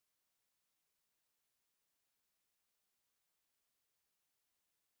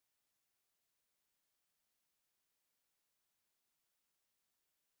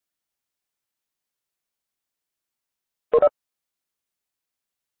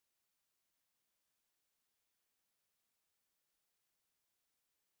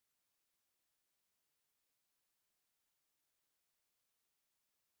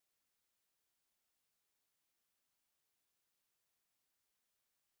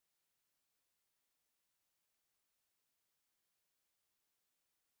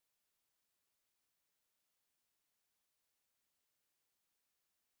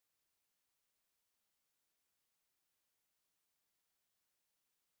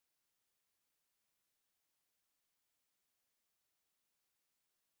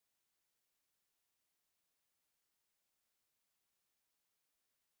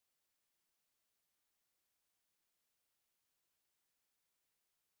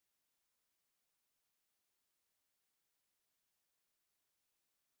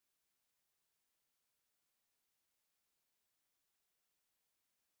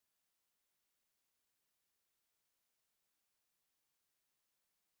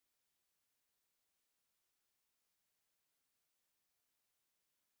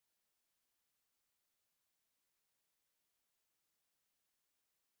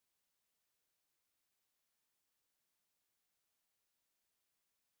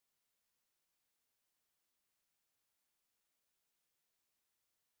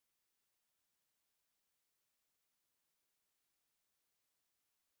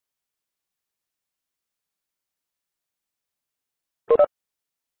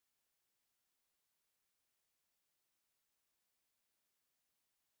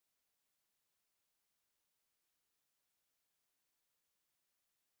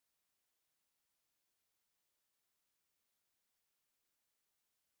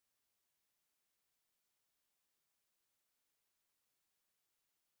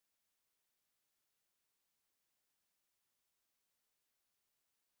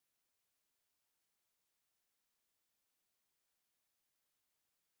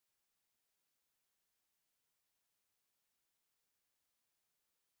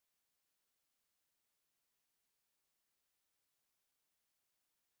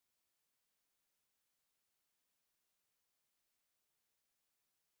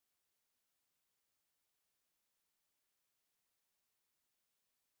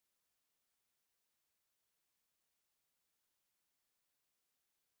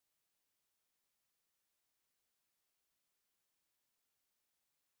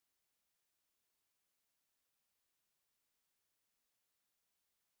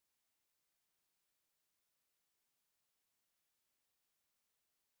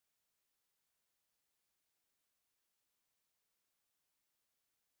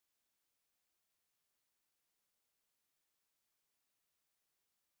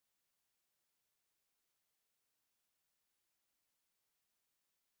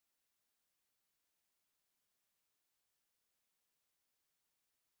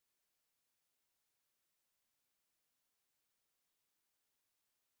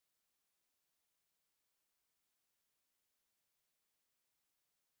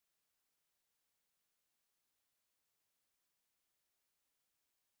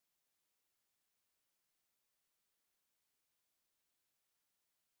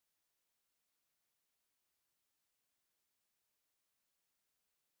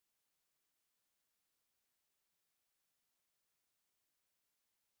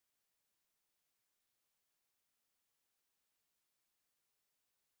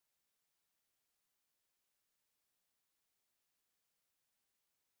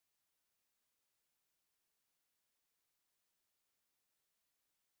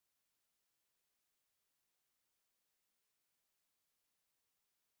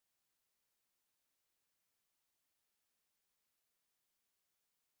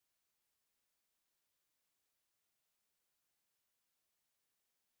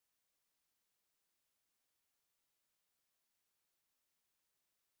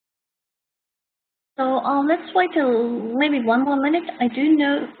So let's wait maybe one more minute. I do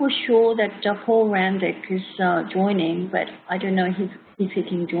know for sure that Paul Randick is joining, but I don't know if he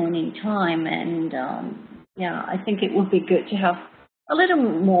can join in time. And yeah, I think it would be good to have a little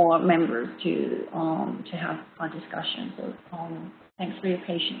more members to have a discussion. So thanks for your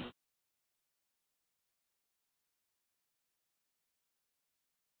patience.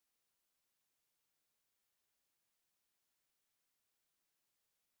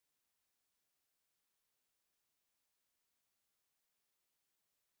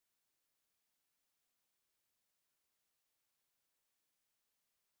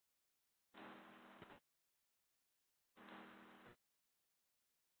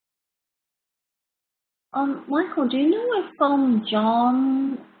 Michael, do you know if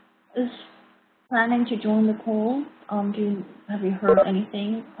John is planning to join the call? Have you heard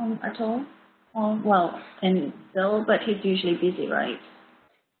anything at all? Well, and Bill, but he's usually busy, right?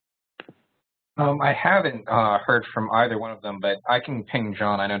 I haven't heard from either one of them, but I can ping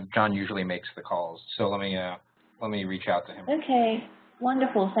John. I know John usually makes the calls, so let me reach out to him. Okay,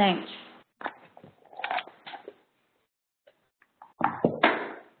 wonderful, thanks.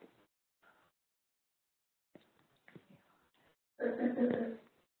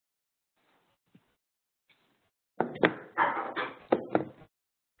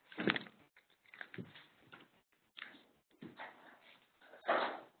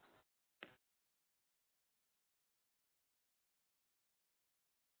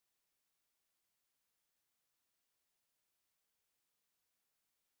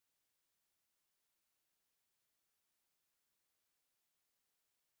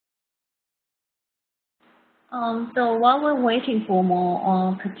 So while we're waiting for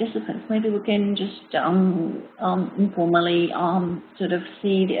more participants, maybe we can just informally sort of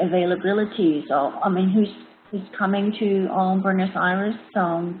see the availabilities of, who's coming to Buenos Aires.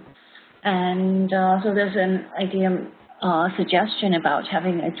 And so there's an idea, suggestion about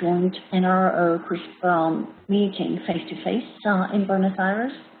having a joint NRO CRISP meeting face-to-face in Buenos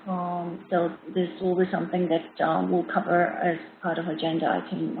Aires. So this will be something that we'll cover as part of agenda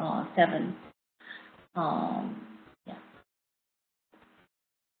item 7. Yeah.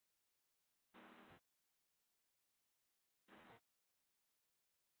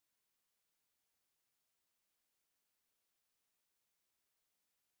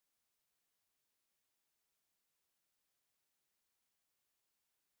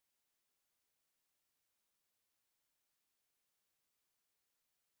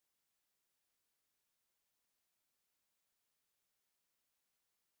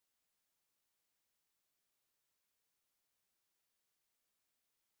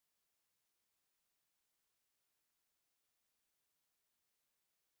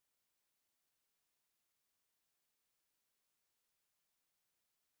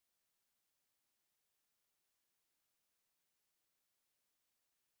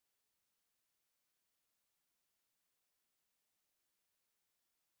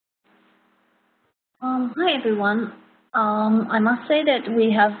 Hi, everyone. I must say that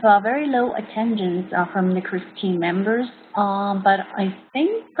we have very low attendance from the CRISP team members, but I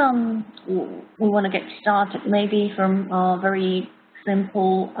think we want to get started maybe from very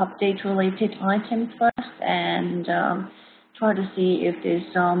simple update-related items first and try to see if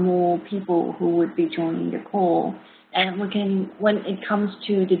there's more people who would be joining the call. And we can, when it comes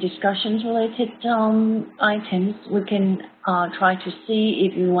to the discussions related items, we can try to see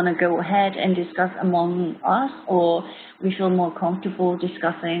if you want to go ahead and discuss among us, or we feel more comfortable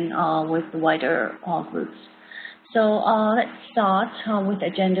discussing with the wider groups. So let's start with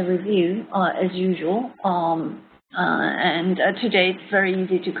agenda review as usual. And today it's very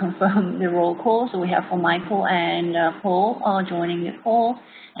easy to confirm the roll call. So we have for Michael and Paul joining the call,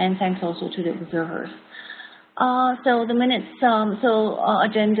 and thanks also to the observers. So the minutes,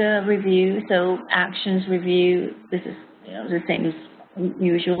 agenda review, so actions review, this is the same as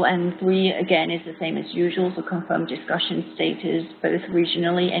usual, and 3 again is the same as usual, so confirm discussion status both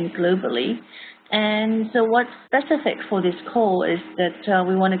regionally and globally. And so what's specific for this call is that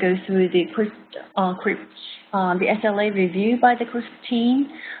we want to go through the the SLA review by the CRISP team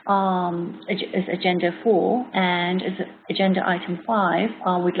as agenda 4, and as agenda item 5,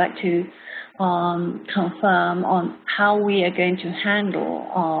 we'd like to confirm on how we are going to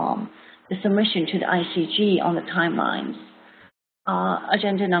handle the submission to the ICG on the timelines.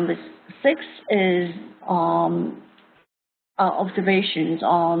 Agenda number 6 is observations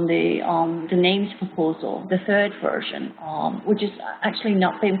on the names proposal, the 3rd version, which is actually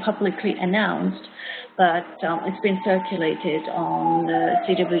not been publicly announced, but it's been circulated on the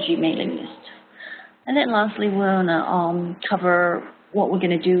CWG mailing list. And then lastly, we're going to cover what we're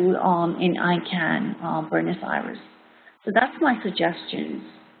going to do in ICANN Buenos Aires. So that's my suggestions.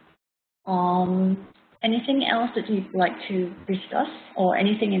 Anything else that you'd like to discuss, or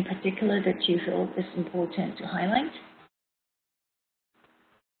anything in particular that you feel is important to highlight?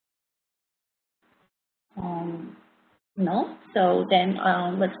 No? So then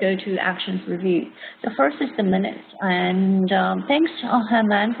let's go to actions review. The first is the minutes. And thanks,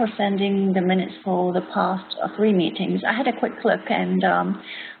 Herman, for sending the minutes for the past 3 meetings. I had a quick look, and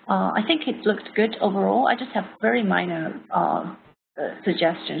I think it looked good overall. I just have very minor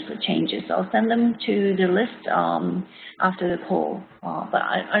suggestions for changes. So I'll send them to the list after the call. But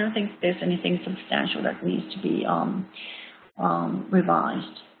I don't think there's anything substantial that needs to be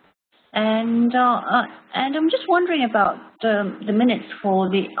revised. And I'm just wondering about the minutes for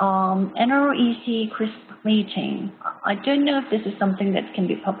the NROEC CRISP meeting. I don't know if this is something that can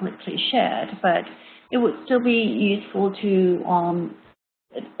be publicly shared, but it would still be useful to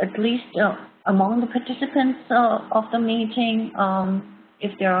at least among the participants of the meeting,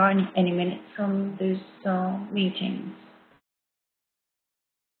 if there are any minutes from those meetings.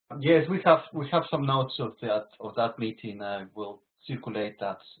 Yes, we have some notes of that meeting. We'll circulate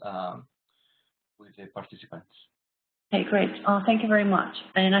that with the participants. Okay, great. Thank you very much.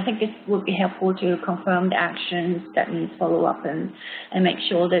 And I think this would be helpful to confirm the actions that need follow-up and make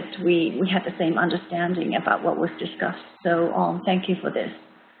sure that we had the same understanding about what was discussed. So thank you for this.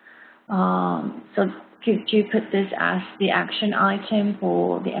 So could you put this as the action item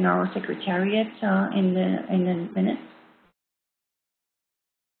for the NRO Secretariat in the minutes?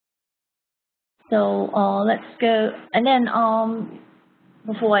 So let's go, and then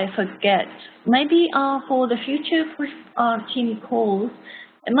before I forget, maybe for the future team calls,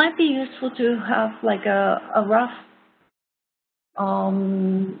 it might be useful to have like a rough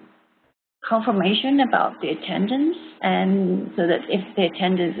confirmation about the attendance, and so that if the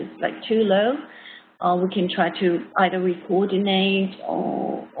attendance is like too low, we can try to either re-coordinate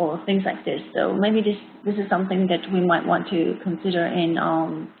or things like this. So maybe this is something that we might want to consider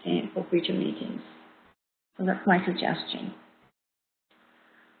for future meetings. So that's my suggestion.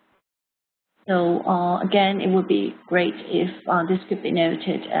 So again, it would be great if this could be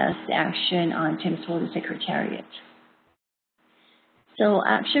noted as the action items for the Secretariat. So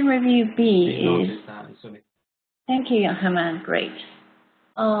action review B is, thank you, Herman, great.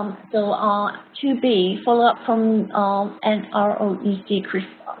 So 2B, follow up from NROEC CRISP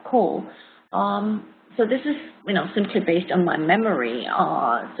call. So this is, simply based on my memory,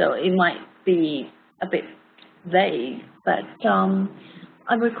 so it might be a bit vague, but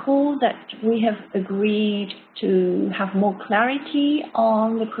I recall that we have agreed to have more clarity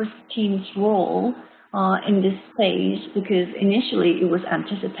on the CRISP team's role in this phase, because initially it was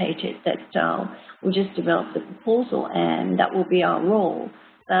anticipated that we just develop the proposal and that will be our role.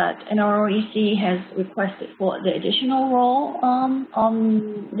 But NROEC has requested for the additional role on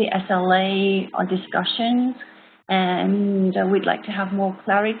the SLA discussions, and we'd like to have more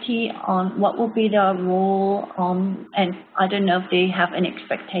clarity on what will be their role, and I don't know if they have any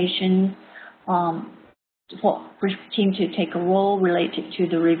expectations for CRISP team to take a role related to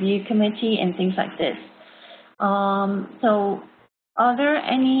the review committee and things like this. So are there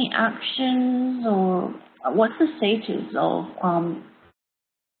any actions, or what's the status of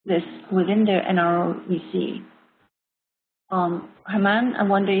this within the NROEC? Herman, I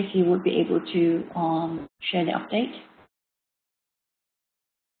wonder if you would be able to share the update.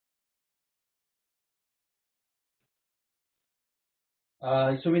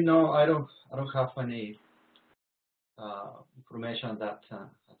 So I don't have any information on that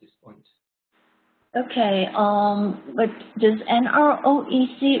at this point. Okay, but does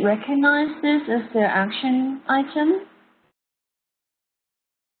NROEC recognize this as their action item?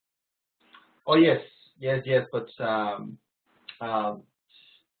 Oh yes, but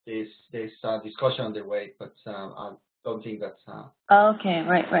there's discussion on the way, but I don't think that's okay,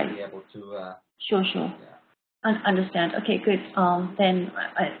 right. Be able to. Sure. Yeah. I understand. Okay, good. Then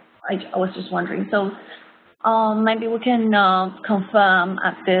I was just wondering. So maybe we can confirm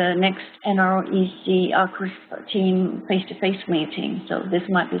at the next NROEC CRISP team face-to-face meeting. So this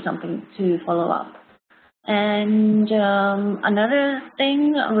might be something to follow up. And another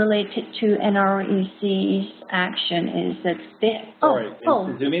thing related to NROEC's action is that they...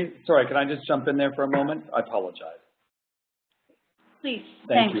 Izumi, sorry, can I just jump in there for a moment? I apologize. Please,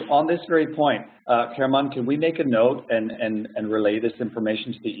 Thank you. On this very point, Herman, can we make a note and relay this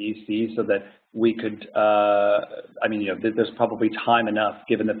information to the EC so that we could, there's probably time enough,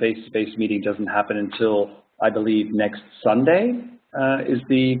 given the face-to-face meeting doesn't happen until, I believe, next Sunday is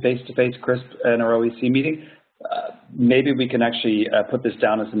the face-to-face CRISP NROEC meeting. maybe we can actually put this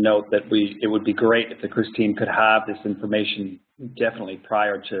down as a note that it would be great if the CRIS team could have this information definitely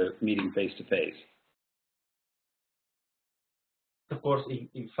prior to meeting face-to-face. Of course,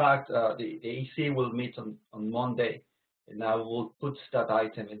 in fact, the EC will meet on Monday, and I will put that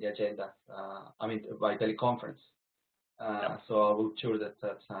item in the agenda, by teleconference. So I will ensure that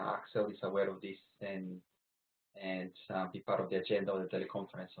Axel is aware of this and be part of the agenda of the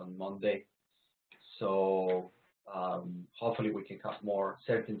teleconference on Monday. So hopefully we can have more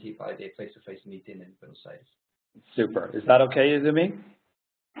certainty by the face-to-face meeting in Buenos Aires. Super. Is that okay, Izumi?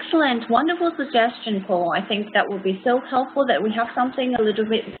 Excellent. Wonderful suggestion, Paul. I think that will be so helpful that we have something a little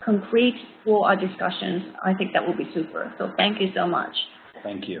bit concrete for our discussions. I think that will be super. So thank you so much.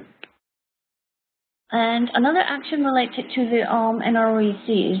 Thank you. And another action related to the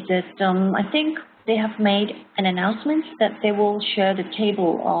NREC is that I think they have made an announcement that they will share the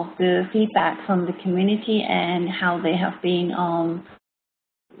table of the feedback from the community and how they have been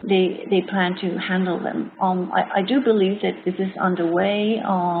they plan to handle them. I do believe that this is underway,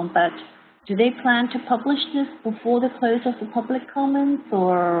 but do they plan to publish this before the close of the public comments,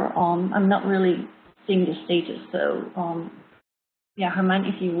 or I'm not really seeing the status. So yeah, Herman,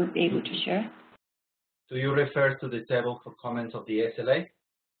 if you would be able to share. Do you refer to the table for comments of the SLA?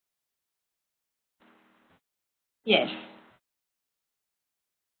 Yes.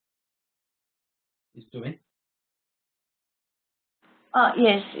 Is to me?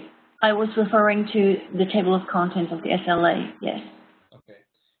 Yes, I was referring to the table of contents of the SLA, yes. Okay.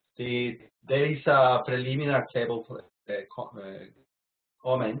 There is a preliminary table for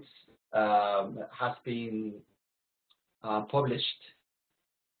comments has been published,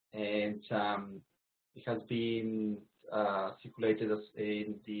 and it has been circulated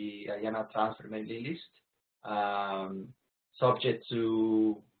in the IANA transfer mailing list, subject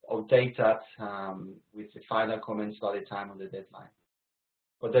to update that with the final comments by the time of the deadline.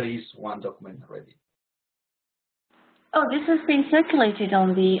 But there is one document already. Oh, this has been circulated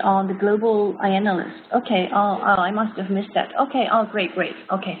on the global IANA list. Okay, I must have missed that. Okay, great.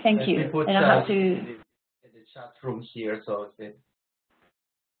 Okay, thank you. And I have to in the chat room here, so that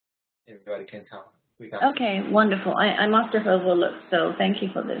everybody can come. Okay, wonderful. I must have overlooked. So thank you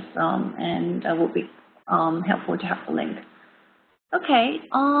for this, and it will be helpful to have the link. Okay,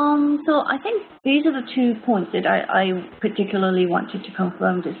 so I think these are the 2 points that I particularly wanted to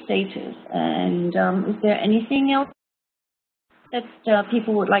confirm the status. And is there anything else that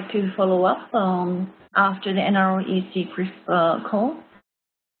people would like to follow up after the NREC CRIS call?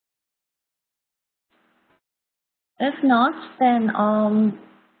 If not, then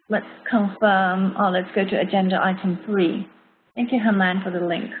let's confirm, let's go to agenda item 3. Thank you, Herman, for the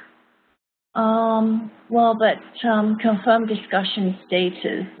link. Confirm discussion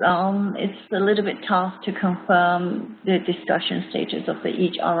status. It's a little bit tough to confirm the discussion status of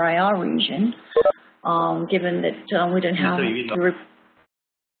each RIR region, given that we don't have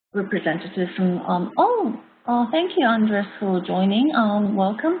representatives from. Thank you, Andres, for joining.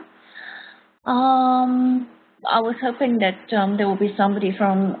 Welcome. I was hoping that there will be somebody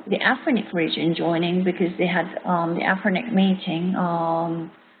from the Afrinic region joining, because they had the Afrinic meeting.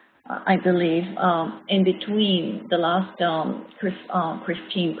 I believe, in between the last CRIS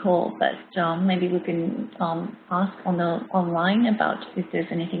team call, but maybe we can ask online about if there's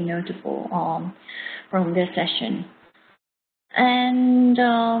anything notable from their session. And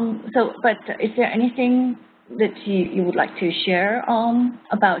but is there anything that you would like to share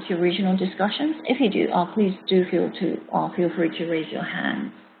about your regional discussions? If you do, please do feel free to raise your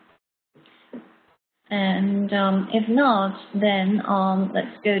hand. And if not, then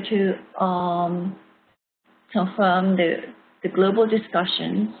let's go to confirm the global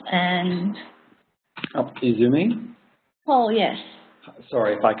discussions and. Izumi? Paul, yes.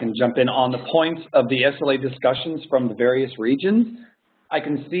 Sorry, if I can jump in on the points of the SLA discussions from the various regions. I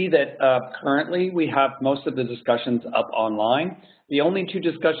can see that currently we have most of the discussions up online. The only 2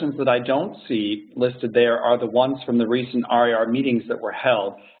 discussions that I don't see listed there are the ones from the recent RIR meetings that were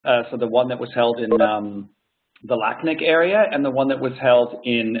held. So the one that was held in the LACNIC area, and the one that was held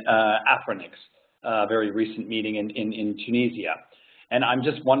in Afrinics, very recent meeting in Tunisia. And I'm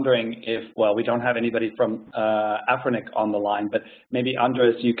just wondering if, well, we don't have anybody from Afrinic on the line, but maybe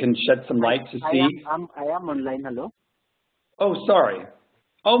Andres, you can shed some light to see. I am online, hello. Oh, sorry.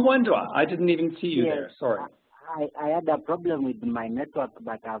 Oh, Mwendwa, I didn't even see you there, sorry. I had a problem with my network,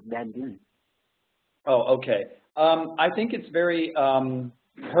 but I've done it. Oh, okay. I think it's very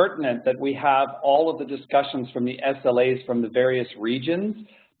pertinent that we have all of the discussions from the SLAs from the various regions,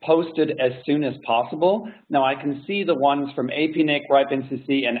 posted as soon as possible. Now, I can see the ones from APNIC, RIPE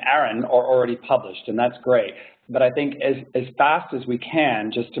NCC, and ARIN are already published, and that's great. But I think as fast as we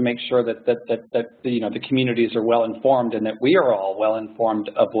can, just to make sure that the communities are well informed and that we are all well informed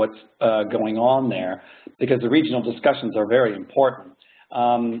of what's going on there, because the regional discussions are very important.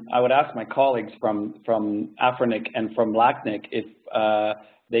 I would ask my colleagues from AFRINIC and from LACNIC if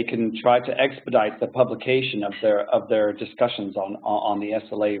they can try to expedite the publication of their discussions on the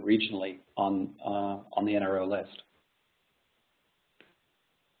SLA regionally on the NRO list.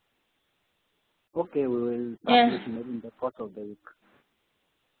 Okay, we will publish maybe in the course of the week.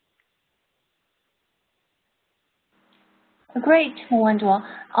 Great, Mwendwa.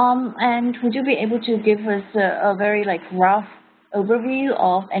 And would you be able to give us a very rough overview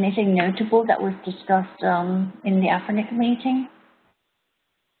of anything notable that was discussed in the AFRINIC meeting?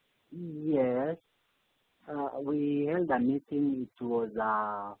 Yes, we held a meeting. It was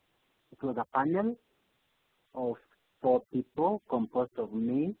a panel of 4 people composed of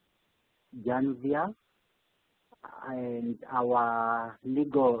me, Janvia, and our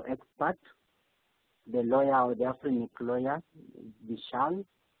legal expert, the lawyer or the AFRINIC lawyer, Vishal,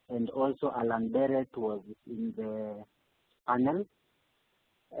 and also Alan Barrett was in the panel.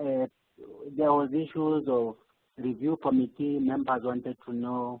 There was issues of review committee. Members wanted to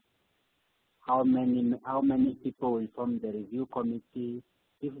know how many people will form the review committee,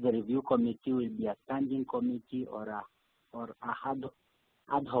 if the review committee will be a standing committee or a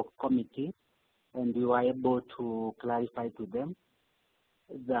ad hoc committee, and we were able to clarify to them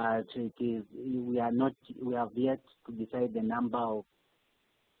that we have yet to decide the number of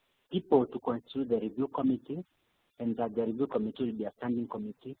people to constitute the review committee, and that the review committee will be a standing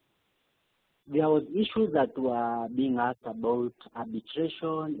committee. There was issues that were being asked about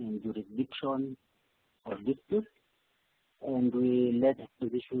arbitration and jurisdiction of disputes, and we let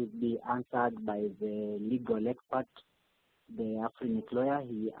those issues be answered by the legal expert, the AFRINIC lawyer.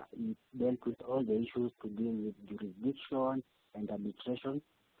 He dealt with all the issues to deal with jurisdiction and arbitration.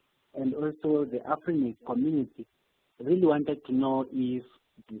 And also the AFRINIC community really wanted to know if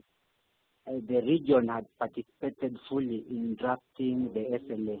the region had participated fully in drafting the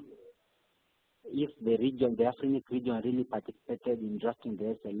SLA. If the AFRINIC region really participated in drafting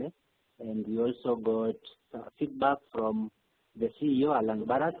the SLA. And we also got feedback from the CEO, Alan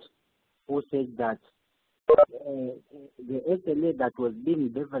Barrett, who said that the SLA that was being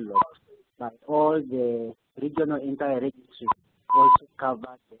developed by all the regional inter-registries also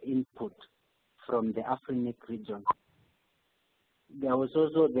covered the input from the AFRINIC region. There was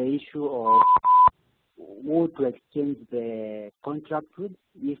also the issue of who to exchange the contract with,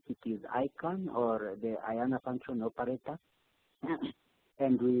 if it is ICANN or the IANA function operator.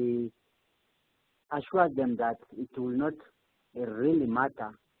 And we assured them that it will not really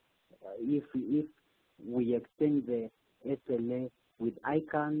matter if we extend the SLA with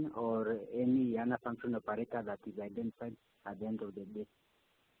ICANN or any IANA function operator that is identified at the end of the day.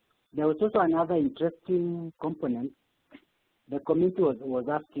 There was also another interesting component. The committee was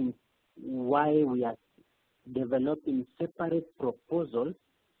asking why we are developing separate proposals,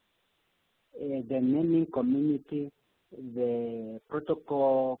 the naming community, the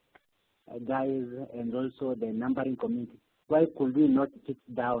protocol guys, and also the numbering community. Why could we not sit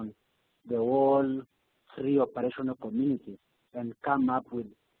down the whole 3 operational communities and come up with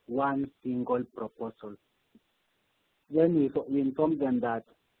one single proposal? Then we informed them that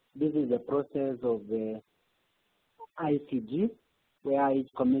this is the process of the ICG, where each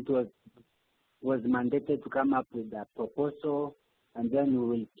committee was mandated to come up with a proposal, and then we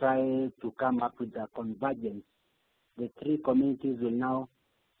will try to come up with a convergence. The 3 communities will now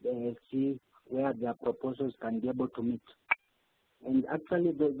see where their proposals can be able to meet. And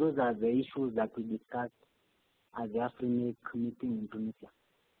actually, those are the issues that we discussed at the AFRINIC meeting in Tunisia.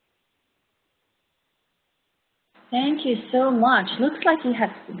 Thank you so much. Looks like you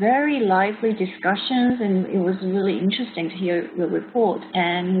had very lively discussions, and it was really interesting to hear your report.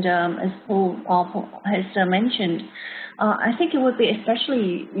 And as Paul has mentioned, I think it would be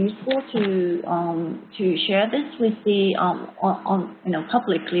especially useful to share this with the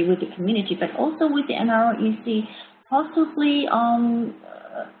publicly with the community, but also with the NRO-EC, possibly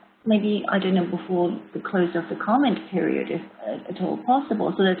maybe, I don't know, before the close of the comment period, if at all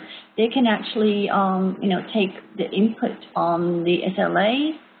possible, so that they can actually, take the input on the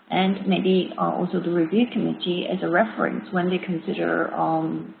SLA and maybe also the review committee as a reference when they consider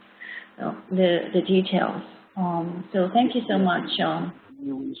the details. So thank you so much.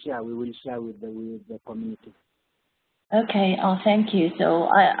 We will share with the community. Okay, thank you. So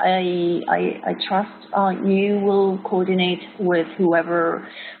I trust you will coordinate with whoever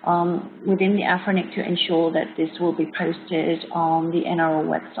within the AFRINIC to ensure that this will be posted on the NRO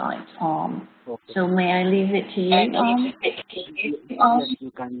website. Okay. So may I leave it to you? Yes,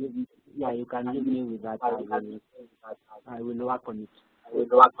 you can leave. Yeah, you can leave me with that. I will work on it.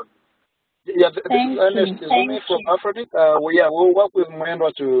 Yeah, this Thank is Ernest you. Izumi from AFRINIC. We'll work with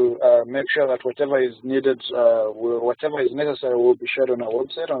Mwendwa to make sure that whatever is needed, whatever is necessary will be shared on our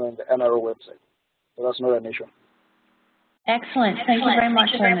website and on the NRO website. So that's not an issue. Excellent. Thank you very much,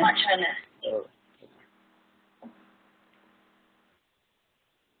 Ernest.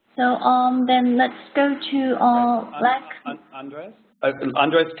 So then let's go to Andres.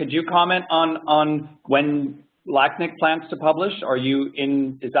 Andres, could you comment on when LACNIC plans to publish?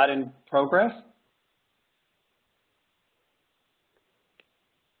 Is that in progress?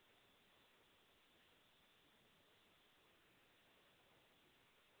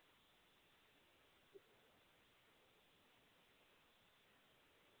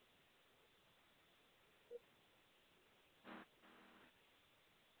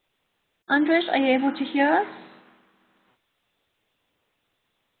 Andres, are you able to hear us?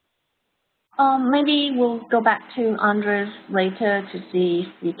 Maybe we'll go back to Andres later to see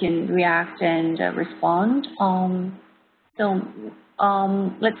if we can react and respond.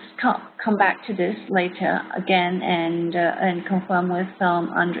 Let's come back to this later again and confirm with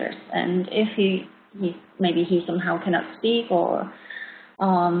Andres. And if maybe he somehow cannot speak, or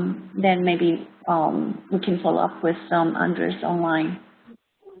then maybe we can follow up with Andres online.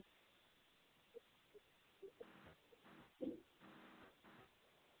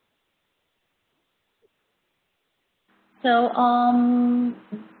 So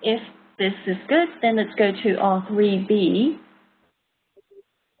if this is good, then let's go to 3B,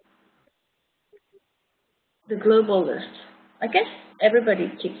 the global list. I guess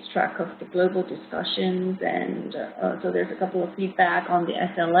everybody keeps track of the global discussions, and so there's a couple of feedback on the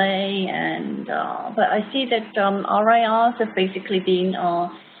SLA, and but I see that RIRs have basically been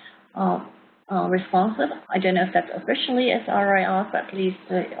responsive. I don't know if that's officially as RIRs, but at least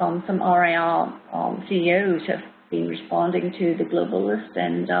some RIR CEOs have been responding to the global list,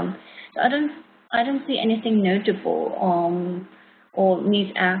 and I don't see anything notable or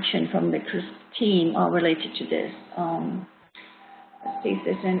needs action from the CRISP team related to this. Let's see if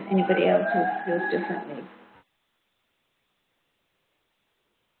there's anybody else who feels differently.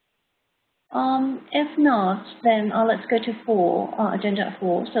 If not, then let's go to agenda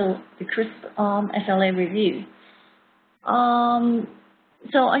 4, so the CRISP SLA review.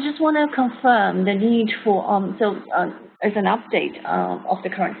 So I just want to confirm the need for, as an update of the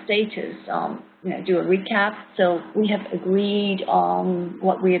current status, do a recap. So we have agreed on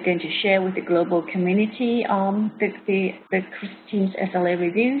what we are going to share with the global community, the CRISP team's SLA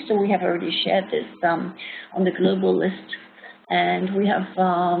review. So we have already shared this on the global list, and we have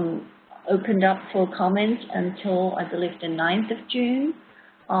opened up for comments until, I believe, the 9th of June,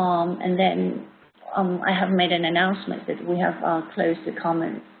 and then I have made an announcement that we have closed the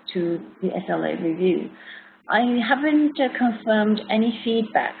comments to the SLA review. I haven't confirmed any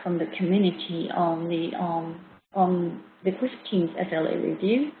feedback from the community on the CRISP team's SLA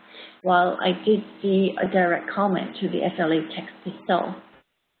review, while I did see a direct comment to the SLA text itself.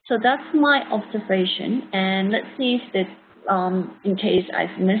 So that's my observation, and let's see if that, in case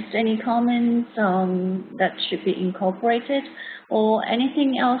I've missed any comments that should be incorporated, or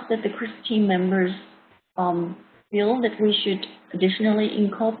anything else that the CRISP team members feel that we should additionally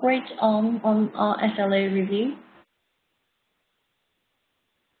incorporate on our SLA review.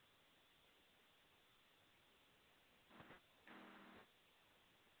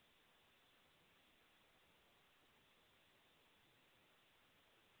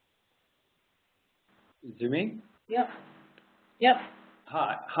 Izumi? Yep. Yep.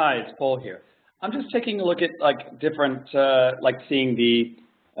 Hi, it's Paul here. I'm just taking a look at different, seeing the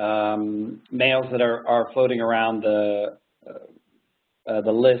mails that are floating around the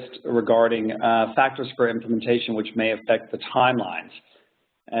list regarding factors for implementation which may affect the timelines.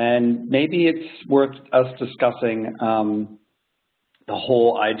 And maybe it's worth us discussing the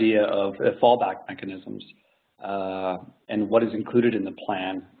whole idea of fallback mechanisms and what is included in the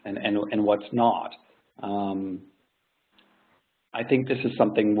plan and what's not. I think this is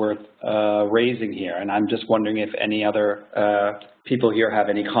something worth raising here, and I'm just wondering if any other people here have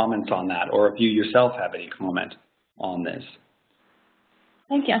any comments on that, or if you yourself have any comment on this.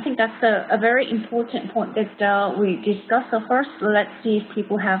 Thank you. I think that's a very important point that we discussed. So first, let's see if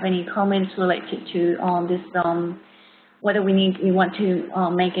people have any comments related to this whether we want to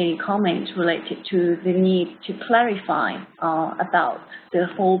make any comment related to the need to clarify about the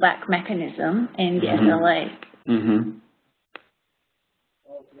fallback mechanism in the SLA. Mm-hmm.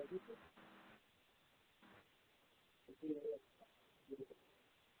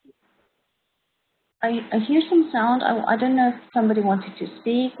 I hear some sound. I don't know if somebody wanted to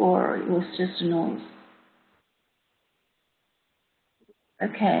speak or it was just a noise.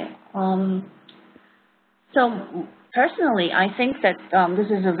 Okay. So personally, I think that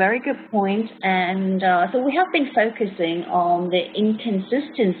this is a very good point, and so we have been focusing on the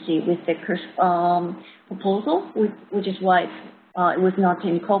inconsistency with the proposal, which is why it was not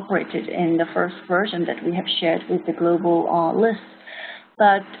incorporated in the first version that we have shared with the global list.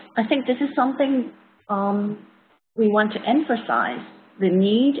 But I think this is something we want to emphasize, the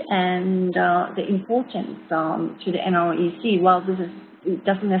need and the importance to the NREC. While this is, it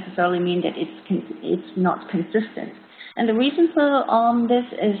doesn't necessarily mean that it's not consistent. And the reason for this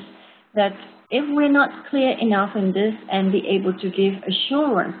is that if we're not clear enough in this and be able to give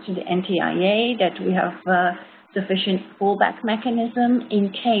assurance to the NTIA that we have sufficient fallback mechanism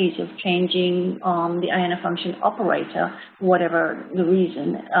in case of changing the IANA function operator, whatever the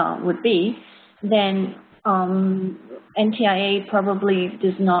reason would be, then NTIA probably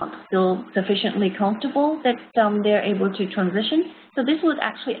does not feel sufficiently comfortable that they're able to transition. So this would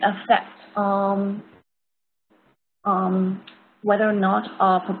actually affect whether or not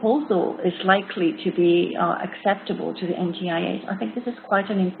our proposal is likely to be acceptable to the NTIA. I think this is quite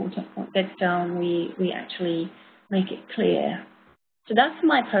an important point that we actually make it clear. So that's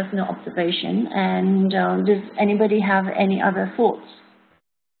my personal observation. And does anybody have any other thoughts,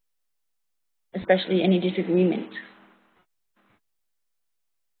 especially any disagreement?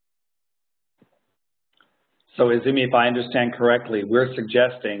 So Izumi, if I understand correctly, we're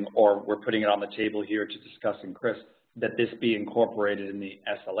suggesting, or we're putting it on the table here to discuss in Chris, that this be incorporated in the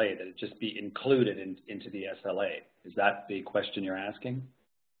SLA, that it just be included into the SLA. Is that the question you're asking?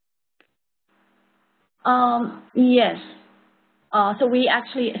 Yes. So we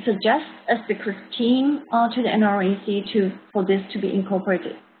actually suggest as the CRISP team to the NREC for this to be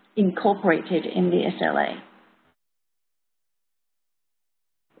incorporated in the SLA.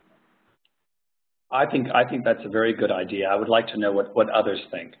 I think that's a very good idea. I would like to know what others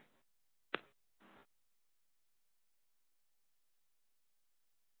think.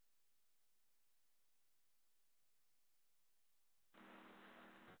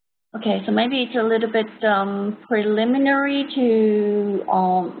 Okay, so maybe it's a little bit preliminary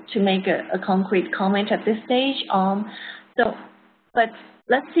to make a concrete comment at this stage. But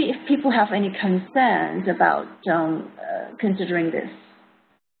let's see if people have any concerns about considering this.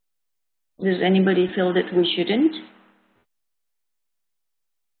 Does anybody feel that we shouldn't?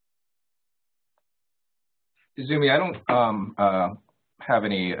 Izumi, I don't have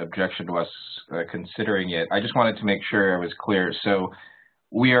any objection to us considering it. I just wanted to make sure I was clear. So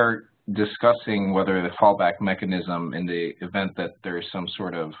we are discussing whether the fallback mechanism in the event that there's some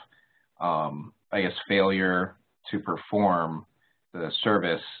sort of, I guess, failure to perform the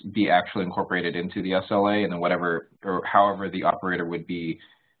service be actually incorporated into the SLA, and then whatever or however the operator would be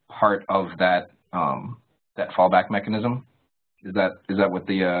part of that that fallback mechanism. Is that what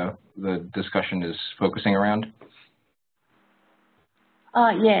the discussion is focusing around?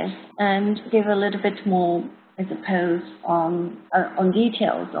 Yes, and give a little bit more, I suppose, on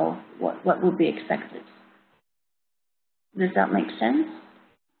details of what would be expected. Does that make sense?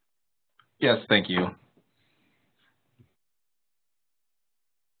 Yes, thank you.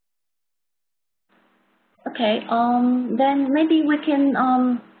 Okay, then maybe we can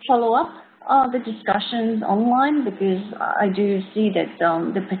follow up the discussions online, because I do see that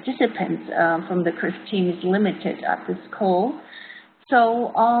the participants from the CRISP team is limited at this call.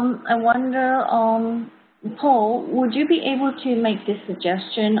 So I wonder, Paul, would you be able to make this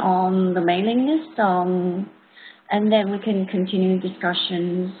suggestion on the mailing list, and then we can continue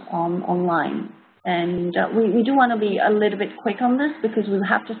discussions online? And we do want to be a little bit quick on this, because we'll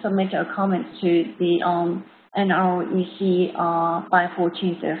have to submit our comments to the NREC by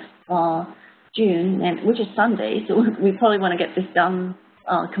 14th of June, which is Sunday, so we probably want to get this done,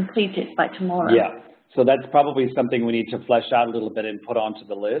 completed by tomorrow. Yeah, so that's probably something we need to flesh out a little bit and put onto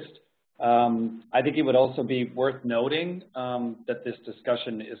the list. I think it would also be worth noting that this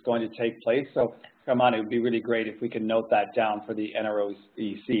discussion is going to take place. So, Kamani, it would be really great if we can note that down for the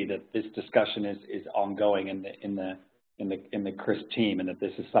NREC, that this discussion is ongoing in the CRISP team, and that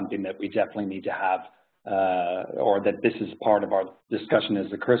this is something that we definitely need to have, or that this is part of our discussion as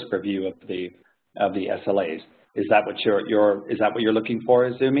the CRISP review of the SLAs. Is that what you're looking for,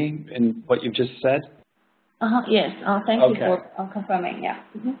 Izumi, in what you've just said? Yes. Thank you for confirming. Yeah.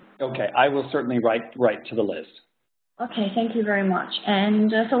 Okay. I will certainly write to the list. Okay, thank you very much. And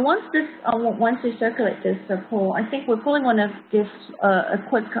so once we circulate this poll, I think we probably want to give a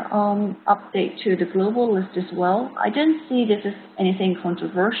quick update to the global list as well. I don't see this as anything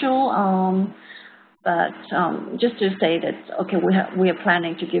controversial, but just to say that okay, we are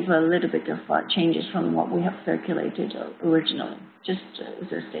planning to give a little bit of changes from what we have circulated originally, just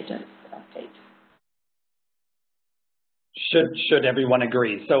as a status update. Should everyone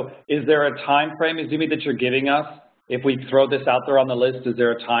agree? So is there a time frame, Izumi, that you're giving us? If we throw this out there on the list, is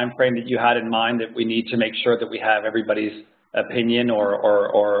there a time frame that you had in mind that we need to make sure that we have everybody's opinion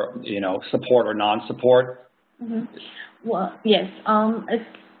or you know, support or non-support? Well, yes.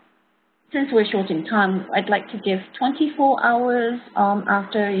 Since we're short in time, I'd like to give 24 hours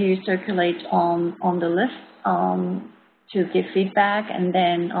after you circulate on the list to give feedback and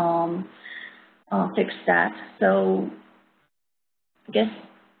then fix that. So I guess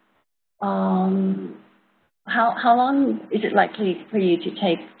how long is it likely for you to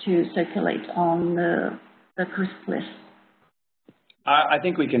take to circulate on the CRISP list? I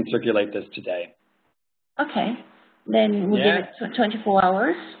think we can circulate this today. Okay, then we'll give it 24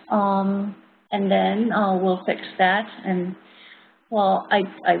 hours, and then we'll fix that. And well,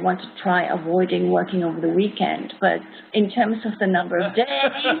 I want to try avoiding working over the weekend, but in terms of the number of days,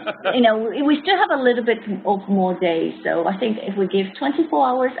 you know, we still have a little bit of more days. So I think if we give 24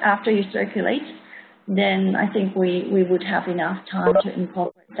 hours after you circulate, then I think we would have enough time to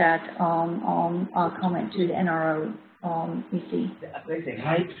incorporate that on our comment to the NRO EC.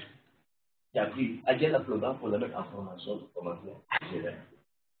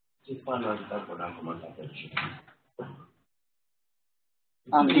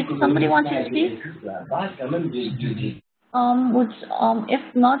 Did somebody want to speak?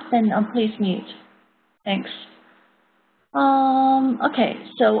 If not, then please mute. Thanks. Okay,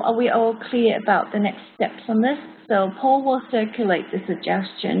 so are we all clear about the next steps on this? So Paul will circulate the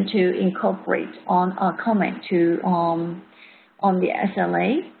suggestion to incorporate on our comment to on the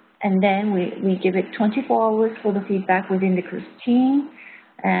SLA, and then we give it 24 hours for the feedback within the CRISP team.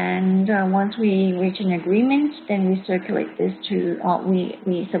 And once we reach an agreement, then we circulate this to,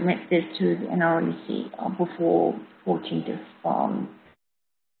 we submit this to the NREC before 14th of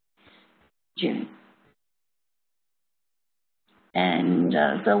June. And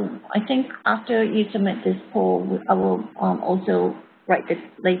so I think after you submit this poll, I will also write the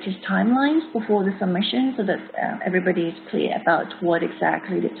latest timelines before the submission so that everybody is clear about what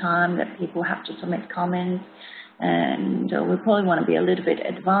exactly the time that people have to submit comments. And we probably want to be a little bit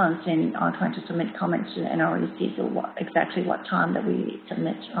advanced in trying to submit comments to the NREC, so exactly what time that we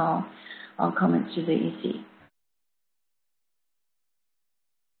submit our comments to the EC.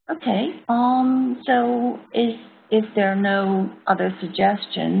 Okay, so if there are no other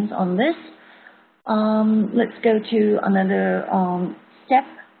suggestions on this, let's go to another step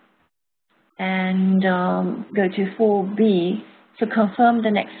and go to 4B to confirm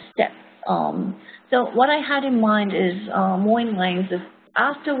the next step. So what I had in mind is more in lines of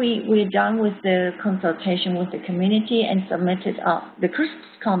after we're done with the consultation with the community and submitted the CRISP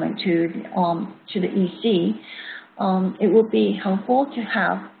comment to the EC, it would be helpful to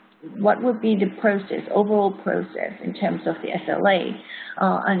have what would be the process, overall process in terms of the SLA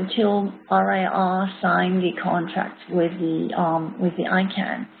until RIR signed the contract with the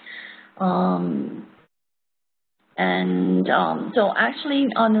ICANN. So actually,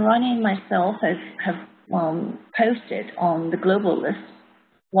 Nurani and myself have posted on the global list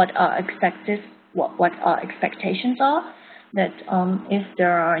what our expectations are. That if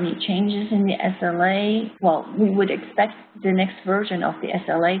there are any changes in the SLA, well, we would expect the next version of the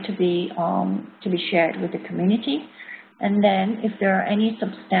SLA to be shared with the community. And then if there are any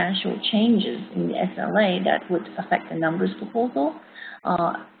substantial changes in the SLA that would affect the numbers proposal,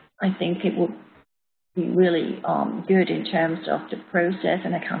 I think it would be really good in terms of the process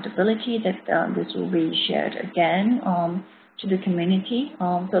and accountability that this will be shared again to the community.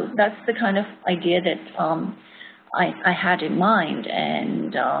 So that's the kind of idea that I had in mind,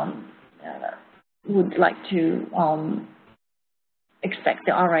 and would like to expect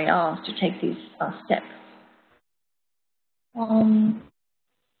the RIRs to take these steps.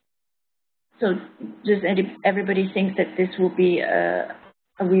 So does everybody think that this will be a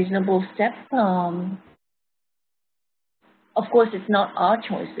reasonable step? Of course, it's not our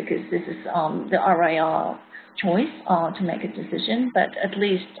choice because this is the RIR choice to make a decision, but at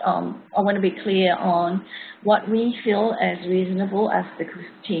least I want to be clear on what we feel as reasonable as the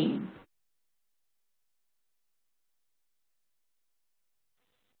CRISP team.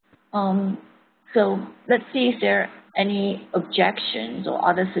 So let's see if there are any objections or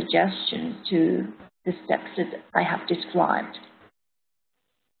other suggestions to the steps that I have described.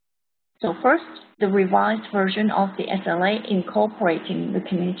 So first, the revised version of the SLA incorporating the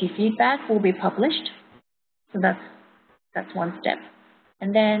community feedback will be published. So that's one step.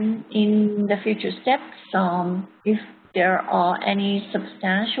 And then in the future steps, if there are any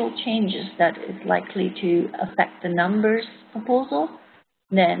substantial changes that is likely to affect the numbers proposal,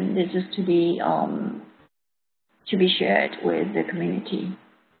 then this is to be shared with the community.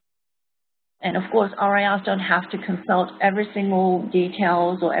 And of course, RIRs don't have to consult every single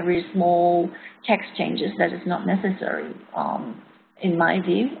details or every small text changes. That is not necessary, in my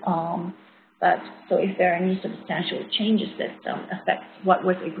view. But so if there are any substantial changes that affect what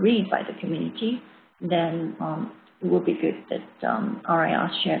was agreed by the community, then it would be good that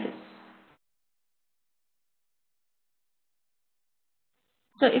RIRs share this.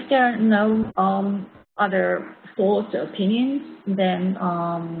 So if there are no other thoughts or opinions, then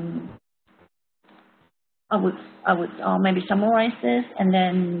I would maybe summarize this and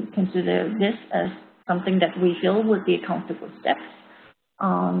then consider this as something that we feel would be comfortable steps.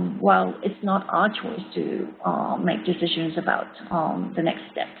 While it's not our choice to make decisions about the next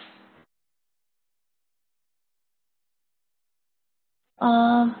steps.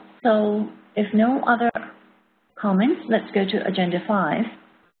 So if no other comments, let's go to Agenda 5.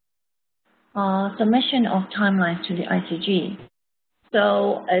 Submission of timelines to the ICG.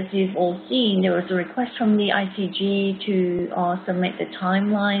 So as you've all seen, there was a request from the ICG to submit the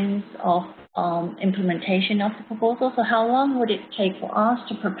timelines of implementation of the proposal. So how long would it take for us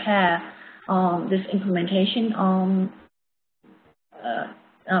to prepare this implementation?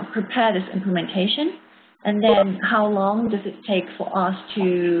 Prepare this implementation, and then how long does it take for us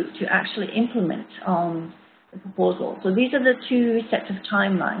to actually implement the proposal? So these are the two sets of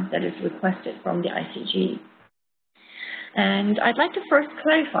timelines that is requested from the ICG. And I'd like to first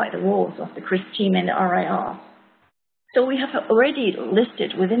clarify the roles of the CRISP team and the RIR. So we have already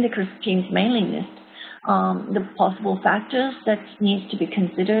listed within the CRISP team's mailing list the possible factors that needs to be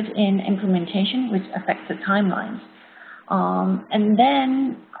considered in implementation which affects the timelines. And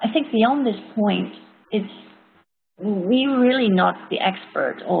then I think beyond this point, we're really not the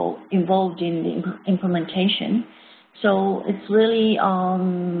expert or involved in the implementation. So it's really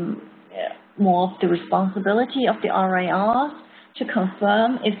more of the responsibility of the RIRs to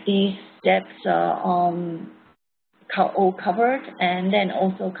confirm if these steps are all covered, and then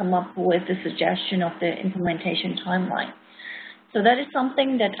also come up with the suggestion of the implementation timeline. So that is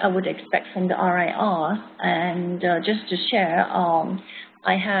something that I would expect from the RIRs. And just to share,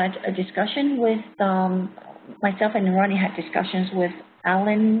 I had a discussion with, myself and Ronnie had discussions with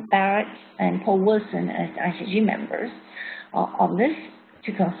Alan Barrett and Paul Wilson as ICG members on this,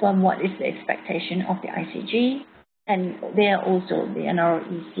 to confirm what is the expectation of the ICG, and they are also the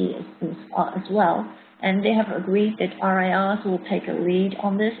NREC as well. And they have agreed that RIRs will take a lead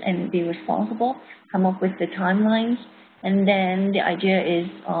on this and be responsible, come up with the timelines, and then the idea is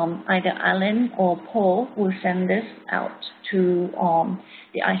either Alan or Paul will send this out to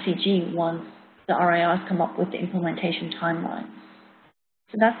the ICG once the RIRs come up with the implementation timeline.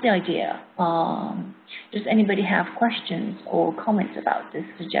 So that's the idea. Does anybody have questions or comments about this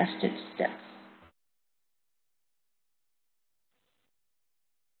suggested steps?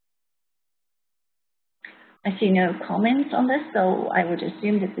 I see no comments on this, so I would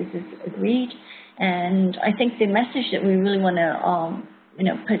assume that this is agreed. And I think the message that we really want to,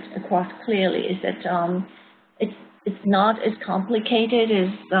 put across clearly is that it's not as complicated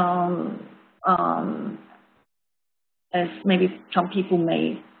as maybe some people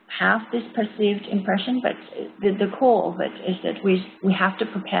may have this perceived impression, but the core of it is that we have to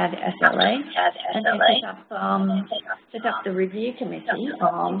prepare the SLA and then set up the review committee,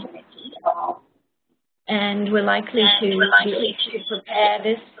 and we're likely to prepare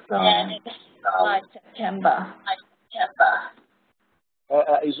this by September.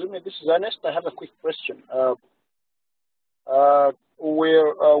 Izumi, this is Ernest. I have a quick question.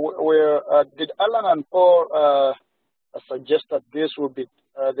 Did Alan and Paul suggest that this will be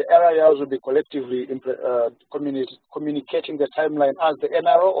the RIRs will be collectively communicating the timeline as the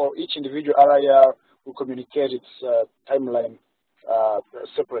NRO, or each individual RIR will communicate its timeline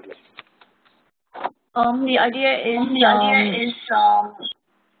separately? The idea is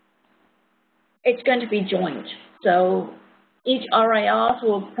it's going to be joint. So each RIR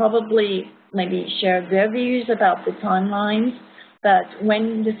will probably maybe share their views about the timelines, but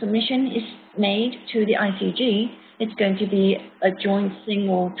when the submission is made to the ICG, it's going to be a joint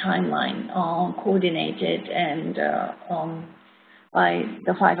single timeline, coordinated and by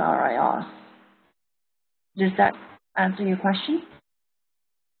the 5 RIRs. Does that answer your question?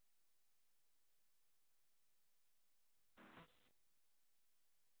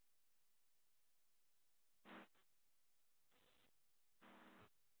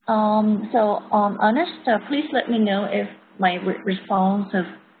 Ernest, please let me know if my response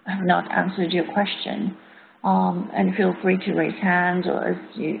have not answered your question. And feel free to raise hands, or as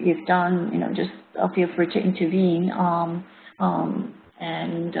you've done, just feel free to intervene.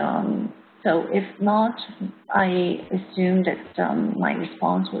 So if not, I assume that my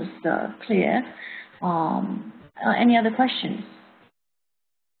response was clear. Any other questions?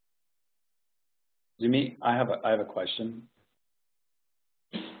 Jimmy, I have a question.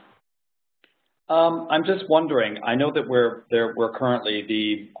 I'm just wondering. I know that we're currently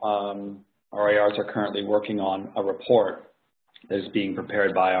the RIRs are currently working on a report that is being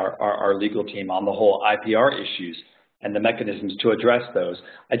prepared by our legal team on the whole IPR issues and the mechanisms to address those.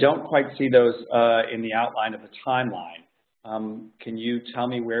 I don't quite see those in the outline of the timeline. Can you tell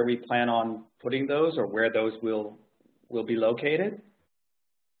me where we plan on putting those, or where those will be located?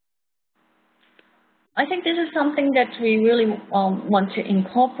 I think this is something that we really want to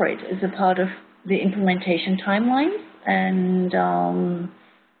incorporate as a part of the implementation timeline, and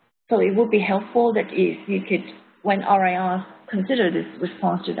so it would be helpful that if you could, when RIR consider this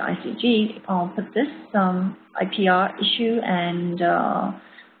response to the ICG, put this IPR issue and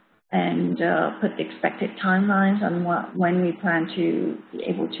put the expected timelines on when we plan to be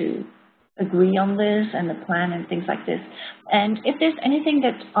able to agree on this and the plan and things like this. And if there's anything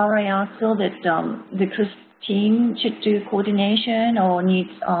that RIR feel that the CRISP team should do coordination or needs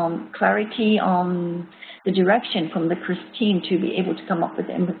clarity on the direction from the CRISP team to be able to come up with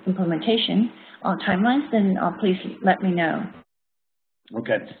the implementation timelines, then please let me know.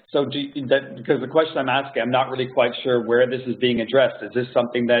 Okay, so because the question I'm asking, I'm not really quite sure where this is being addressed. Is this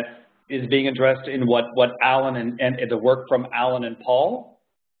something that is being addressed in what Alan and the work from Alan and Paul?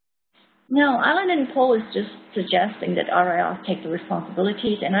 No, Alan and Paul is just suggesting that RIR take the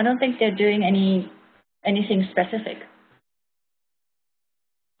responsibilities, and I don't think they're doing anything specific.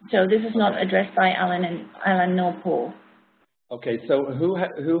 So this is not addressed by Alan nor Paul. Okay, so who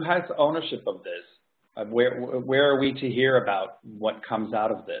has ownership of this? Where are we to hear about what comes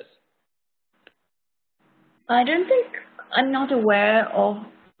out of this? I'm not aware of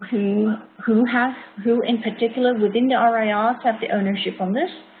who in particular within the RIRs have the ownership on this.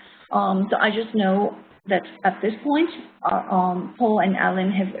 So I just know that at this point, Paul and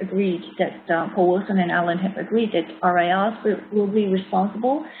Alan have agreed that Paul Wilson and Alan have agreed that RIRs will be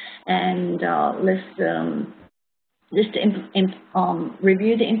responsible and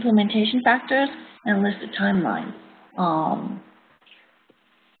review the implementation factors and list the timeline.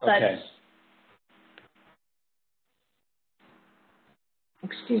 Okay.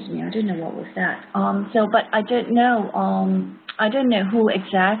 Excuse me, I don't know what was that. But I don't know who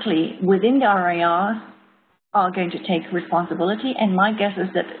exactly within the RIR are going to take responsibility, and my guess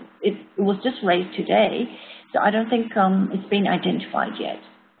is that it was just raised today, so I don't think it's been identified yet.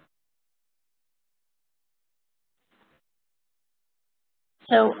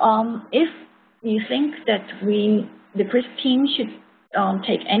 So if you think that the CRISP team should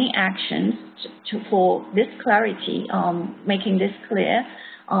take any actions for this clarity, making this clear,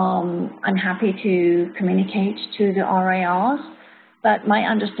 I'm happy to communicate to the RIRs, but my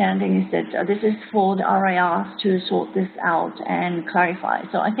understanding is that this is for the RIRs to sort this out and clarify.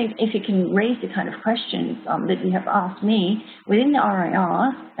 So I think if you can raise the kind of questions that you have asked me within the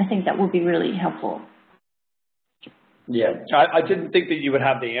RIRs, I think that would be really helpful. Yeah, I didn't think that you would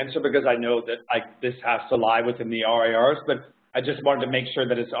have the answer, because I know that this has to lie within the RIRs, but I just wanted to make sure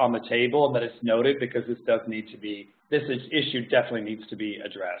that it's on the table and that it's noted, because this issue definitely needs to be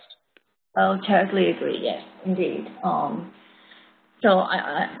addressed. Oh, totally agree. Yes, indeed. So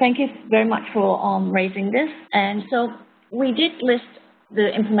I thank you very much for raising this. And so we did list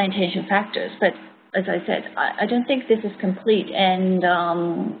the implementation factors, but as I said, I don't think this is complete. And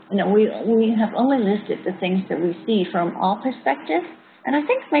we have only listed the things that we see from our perspective. And I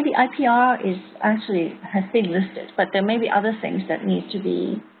think maybe IPR has been listed, but there may be other things that need to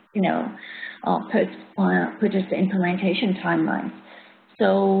be, put as the implementation timeline.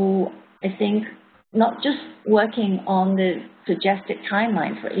 So I think not just working on the suggested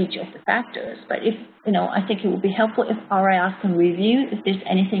timeline for each of the factors, but I think it would be helpful if RIRs can review if there's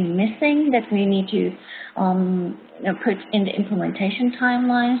anything missing that we need to put in the implementation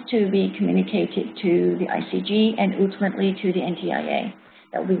timelines to be communicated to the ICG and ultimately to the NTIA.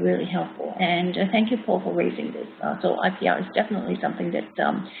 That would be really helpful. And thank you, Paul, for raising this. So IPR is definitely something that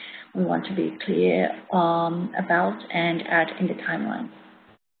we want to be clear about and add in the timeline.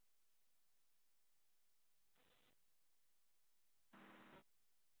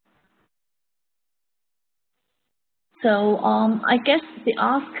 So I guess the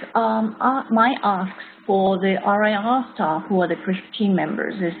my asks for the RIR staff who are the CRISP team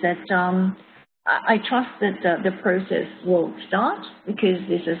members is that I trust that the process will start because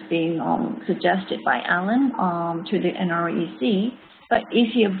this has been suggested by Alan to the NREC. But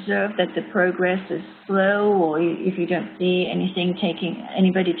if you observe that the progress is slow, or if you don't see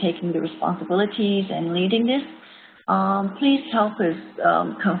anybody taking the responsibilities and leading this, please help us,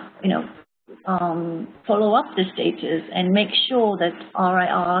 follow up the status and make sure that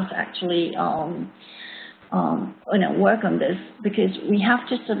RIRs actually, work on this, because we have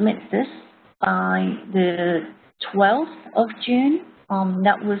to submit this by the 12th of June.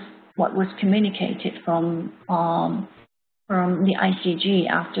 That was what was communicated from the ICG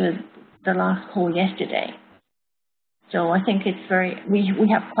after the last call yesterday. So I think it's we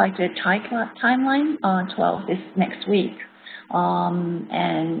have quite a tight timeline, 12 this next week.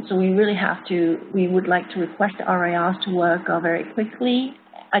 And so we would like to request the RIRs to work very quickly.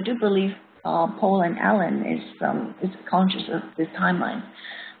 I do believe Paul and Alan is conscious of this timeline,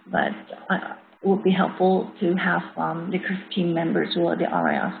 but it would be helpful to have the CRISP team members who are the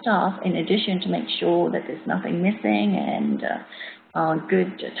RIR staff, in addition, to make sure that there's nothing missing and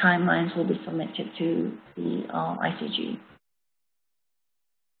good timelines will be submitted to the ICG.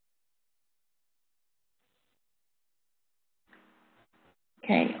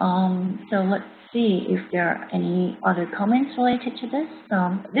 Okay, so let's see if there are any other comments related to this.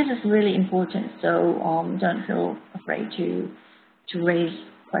 This is really important, so don't feel afraid to raise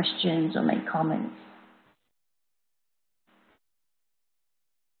questions or make comments.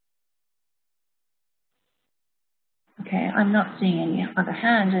 Okay, I'm not seeing any other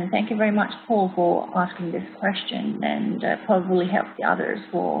hands, and thank you very much, Paul, for asking this question, and probably help the others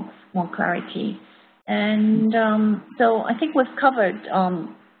for more clarity. And so I think we've covered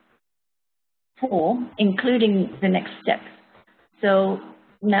 4, including the next steps. So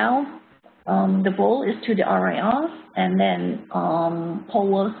now the ball is to the RIRs, and then Paul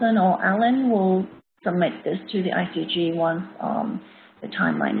Wilson or Alan will submit this to the ICG once the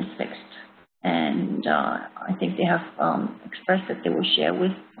timeline is fixed. And I think they have expressed that they will share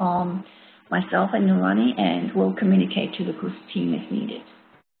with myself and Nurani, and will communicate to the CRISP team if needed.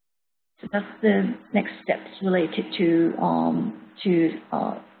 So that's the next steps related to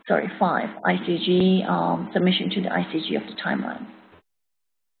 5, ICG, submission to the ICG of the timeline.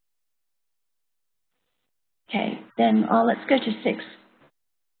 Okay, then let's go to 6.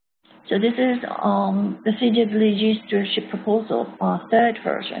 So this is the CWG stewardship proposal, 3rd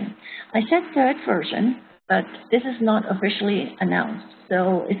version. I said 3rd version, but this is not officially announced.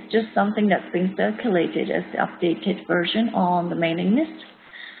 So it's just something that's being circulated as the updated version on the mailing list.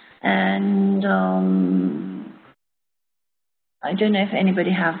 And I don't know if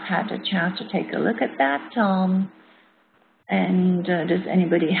anybody has had a chance to take a look at that. And does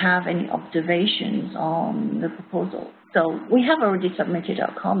anybody have any observations on the proposal? So we have already submitted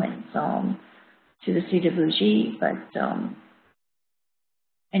our comments to the CWG, but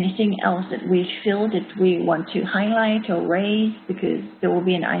anything else that we feel that we want to highlight or raise, because there will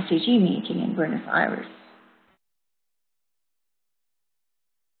be an ICG meeting in Buenos Aires.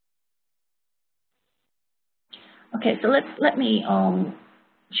 Okay, so let me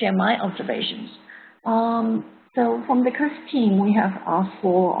share my observations. So from the CRISP team, we have asked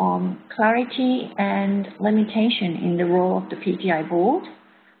for clarity and limitation in the role of the PTI board.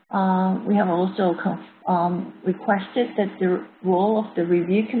 We have also requested that the role of the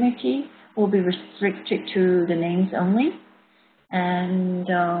review committee will be restricted to the names only. And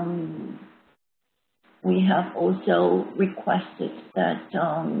we have also requested that,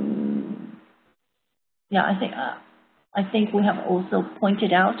 I think we have also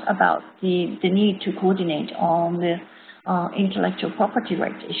pointed out about the need to coordinate on the intellectual property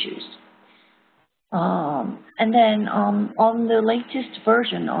rights issues. And then on the latest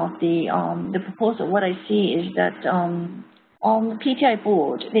version of the proposal, what I see is that on the PTI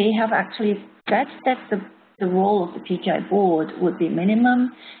board, they have actually said that the role of the PTI board would be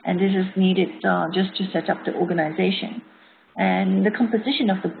minimum, and this is needed just to set up the organization. And the composition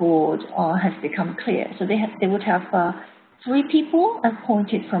of the board has become clear. So they would have 3 people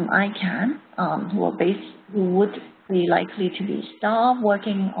appointed from ICANN who would be likely to be staff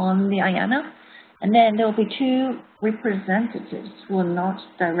working on the IANA. And then there will be 2 representatives who are not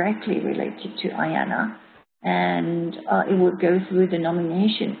directly related to IANA, and it would go through the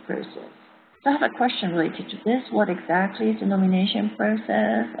nomination process. So I have a question related to this. What exactly is the nomination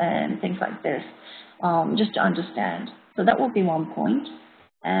process and things like this, just to understand. So that would be one point.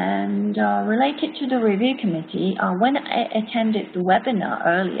 And related to the review committee, when I attended the webinar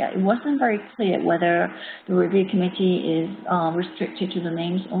earlier, it wasn't very clear whether the review committee is restricted to the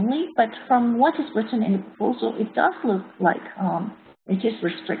names only, but from what is written in the proposal, it does look like it is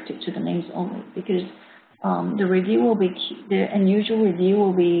restricted to the names only, because the review will be, the unusual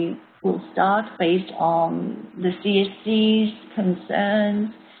review will start based on the CSC's concerns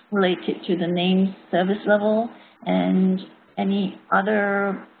related to the name's service level and any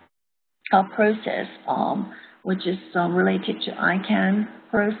other process which is related to ICANN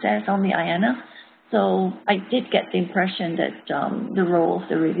process on the IANA. So I did get the impression that the role of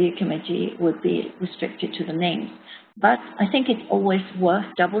the review committee would be restricted to the names. But I think it's always worth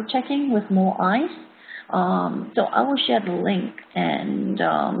double checking with more eyes. So I will share the link, and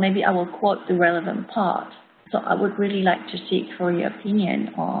maybe I will quote the relevant part. So I would really like to seek for your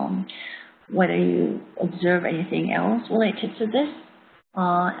opinion on whether you observe anything else related to this.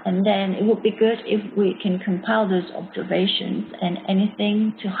 And then it would be good if we can compile those observations and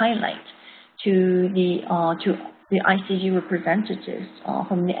anything to highlight to the ICG representatives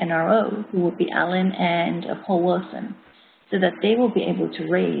from the NRO, who would be Alan and Paul Wilson, so that they will be able to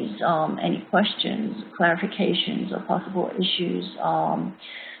raise any questions, clarifications, or possible issues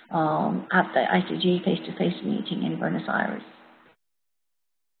at the ICG face-to-face meeting in Buenos Aires.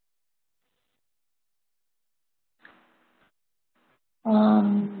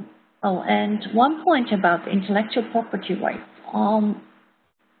 And one point about the intellectual property rights.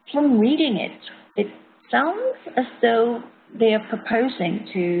 From reading it, it sounds as though they are proposing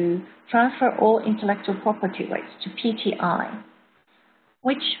to transfer all intellectual property rights to PTI,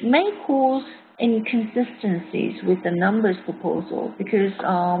 which may cause inconsistencies with the numbers proposal, because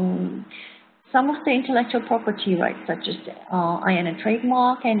some of the intellectual property rights, such as IANA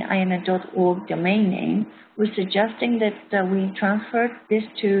trademark and IANA.org domain name, were suggesting that we transferred this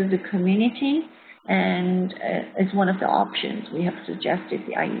to the community, and as one of the options, we have suggested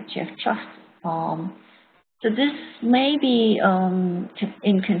the IETF trust. So this may be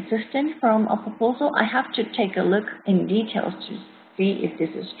inconsistent from a proposal. I have to take a look in details to see if this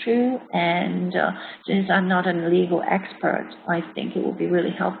is true, and since I'm not a legal expert, I think it would be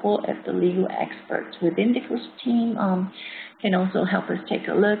really helpful if the legal experts within the CRISP team can also help us take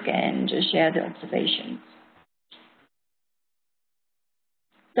a look and share the observations.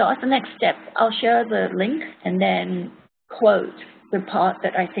 So as the next step, I'll share the link and then quote the part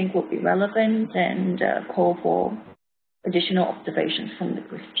that I think will be relevant and call for additional observations from the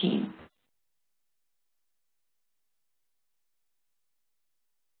CRISP team.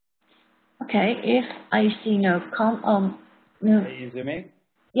 Okay, if I see no Hey, Izumi?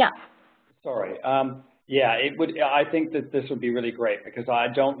 Yeah. Sorry. Yeah, it would. I think that this would be really great, because I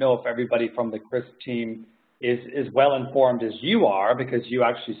don't know if everybody from the CRISP team is well informed as you are, because you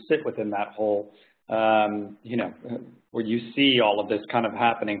actually sit within that whole, you know, where you see all of this kind of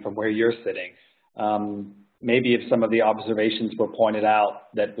happening from where you're sitting. Maybe if some of the observations were pointed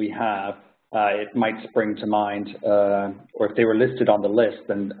out that we have, it might spring to mind, or if they were listed on the list,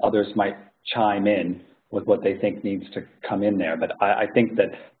 then others might chime in with what they think needs to come in there. But I think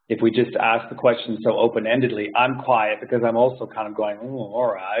that if we just ask the question so open-endedly, I'm quiet because I'm also kind of going, oh,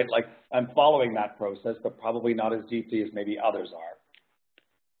 all right, like I'm following that process, but probably not as deeply as maybe others are.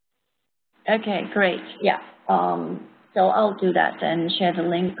 Okay, great. Yeah. So I'll do that and share the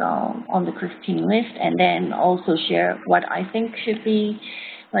link on the CRISP team list, and then also share what I think should be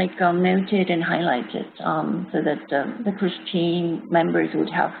like noted and highlighted, so that the CRISP team members would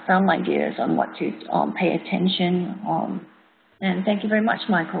have some ideas on what to pay attention on. And thank you very much,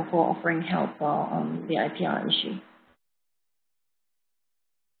 Michael, for offering help on the IPR issue.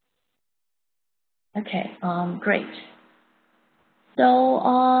 Okay, great. So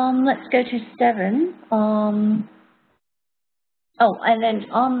let's go to 7. Oh, and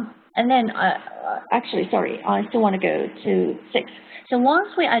then actually, sorry, I still want to go to 6. So once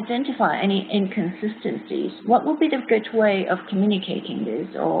we identify any inconsistencies, what would be the good way of communicating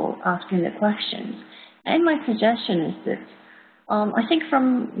this or asking the questions? And my suggestion is that I think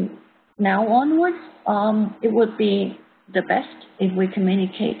from now onwards, it would be the best if we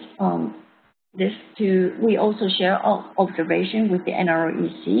communicate this to, we also share our observation with the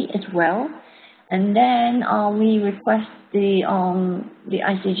NROEC as well. And then we request the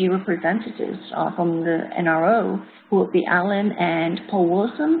ICG representatives from the NRO, who will be Alan and Paul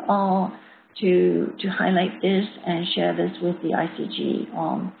Wilson, to highlight this and share this with the ICG.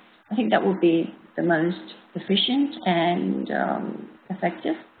 I think that would be the most efficient and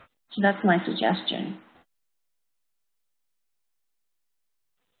effective. So that's my suggestion.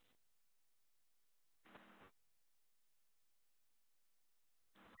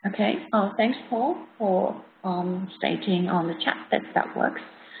 Okay. Thanks, Paul, for stating on the chat that that works.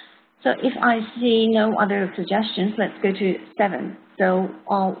 So if I see no other suggestions, let's go to 7. So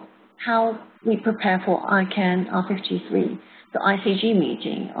how we prepare for ICANN 53, the ICG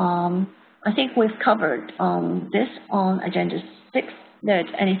meeting. I think we've covered this on Agenda 6, that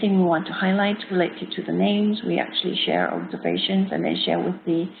anything we want to highlight related to the names, we actually share observations and then share with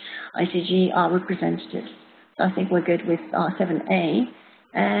the ICG representatives. So I think we're good with 7A.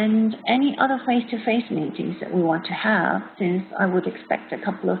 And any other face-to-face meetings that we want to have, since I would expect a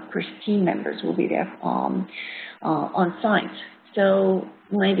couple of CRISP team members will be there on site. So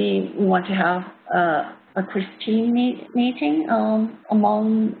maybe we want to have a CRISP team meeting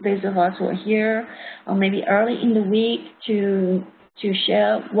among those of us who are here, or maybe early in the week to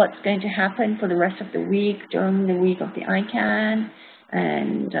share what's going to happen for the rest of the week during the week of the ICANN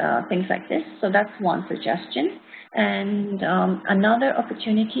and things like this. So that's one suggestion. And another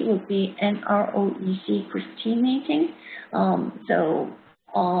opportunity would be NROEC CRISP team meeting.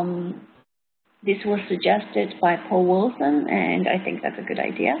 This was suggested by Paul Wilson, and I think that's a good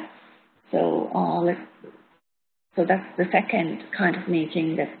idea. So that's the second kind of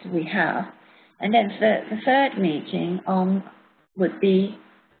meeting that we have. And then the third meeting would be,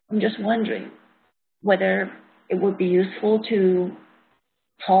 I'm just wondering whether it would be useful to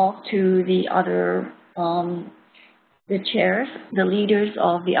talk to the other the chairs, the leaders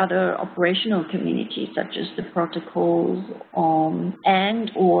of the other operational communities, such as the protocols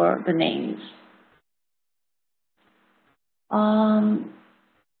and or the names.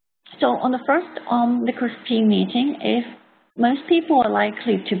 So on the first the CRISP team meeting, if most people are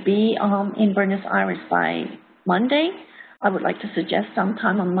likely to be in Buenos Aires by Monday, I would like to suggest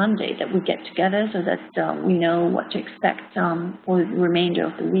sometime on Monday that we get together so that we know what to expect for the remainder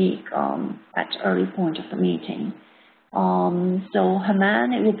of the week at early point of the meeting. So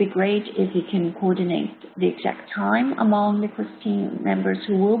Herman, it would be great if you can coordinate the exact time among the CRISP team members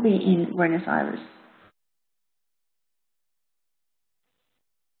who will be in Buenos Aires.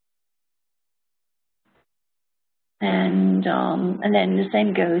 And then the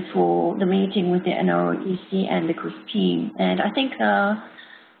same goes for the meeting with the NROEC and the CRISP team. And I think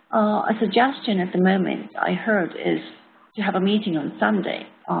a suggestion at the moment I heard is to have a meeting on Sunday,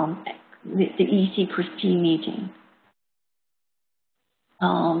 the EC CRISP team meeting.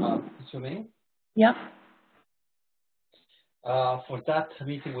 To me? Yep. For that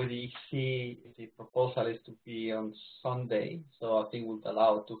meeting with the EC, the proposal is to be on Sunday, so I think we'll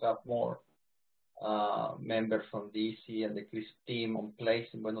allow to have more members from the EC and the CRISP team on place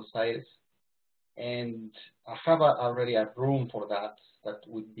in Buenos Aires. And I have already a room for that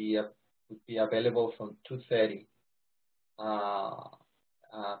would be available from 2:30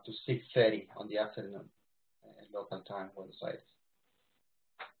 to 6:30 on the afternoon, local time, Buenos Aires.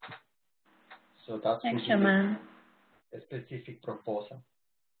 So that's a specific proposal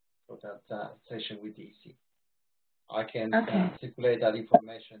for that session with the EC. I can circulate that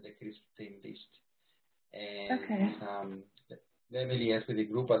information in the CRISP team list. And let me liaise with the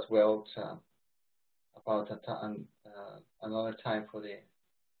group as well about another time for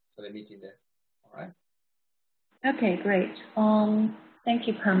the meeting there. All right? Okay, great. Thank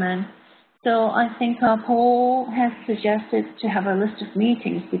you, Herman. So I think Paul has suggested to have a list of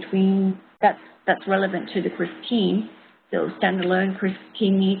meetings between that's relevant to the CRISP team. So standalone CRISP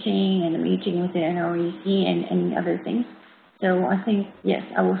team meeting and a meeting with the NREC and any other things. So I think, yes,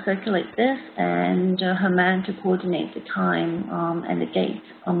 I will circulate this and Herman to coordinate the time and the date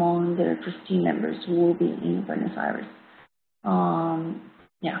among the CRISP team members who will be in Buenos Aires.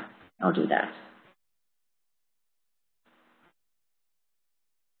 Yeah, I'll do that.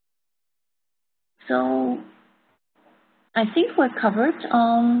 So I think we're covered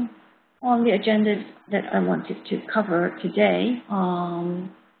on the agenda that I wanted to cover today.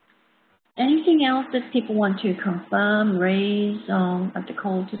 Anything else that people want to confirm, raise at the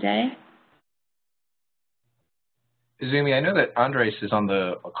call today? Izumi, I know that Andres is on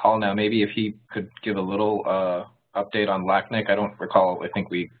the call now. Maybe if he could give a little update on LACNIC. I don't recall. I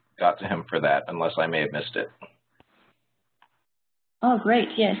think we got to him for that, unless I may have missed it. Oh, great.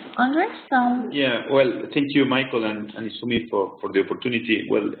 Yes. Andres? Yeah, well, thank you, Michael and Izumi, for the opportunity.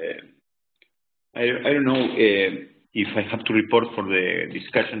 Well, I don't know if I have to report for the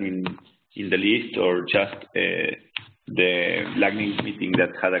discussion in the list or just the LACNIC meeting that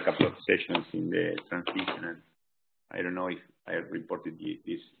had a couple of sessions in the transition. And I don't know if I have reported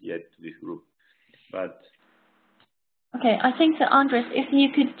this yet to this group, but. Okay, I think, Andres, if you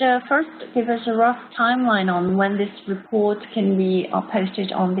could first give us a rough timeline on when this report can be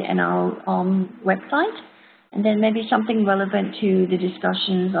posted on the NRO website, And then maybe something relevant to the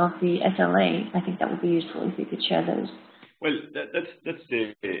discussions of the SLA. I think that would be useful if you could share those. Well, that's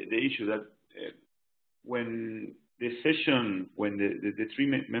the issue that when the session, when the three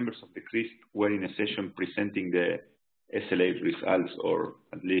members of the CRISP were in a session presenting the SLA results, or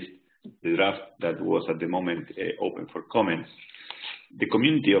at least the draft that was at the moment open for comments, the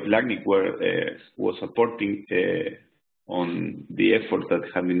community of LACNIC was supporting on the effort that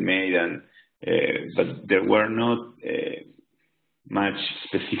had been made, and but there were not much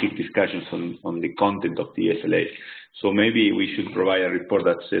specific discussions on the content of the SLA. So maybe we should provide a report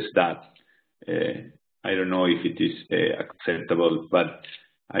that says that. I don't know if it is acceptable, but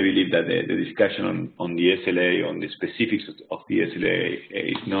I believe that the discussion on the SLA, on the specifics of the SLA,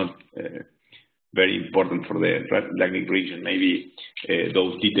 is not very important for the LACNIC region. Maybe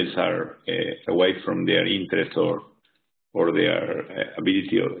those details are away from their interest or their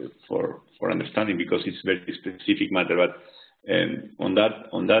ability for understanding, because it's very specific matter. But on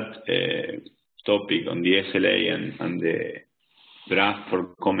that topic, on the SLA and the draft for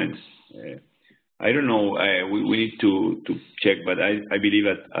comments, I don't know. We need to check, but I believe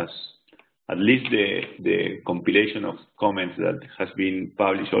that as at least the compilation of comments that has been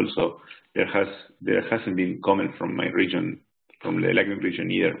published also, there hasn't been comment from my region, from the LACNIC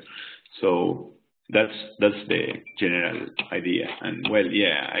region either. So that's the general idea. And well,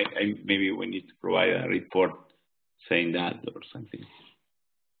 yeah, I maybe we need to provide a report saying that or something.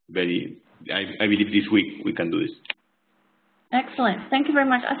 I believe this week we can do this. Excellent. Thank you very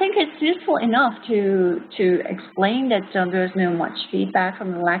much. I think it's useful enough to explain that there's no much feedback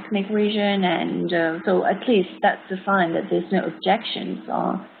from the LACNIC region, and so at least that's a sign that there's no objections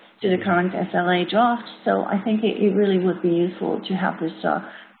to the current SLA draft. So I think it really would be useful to have this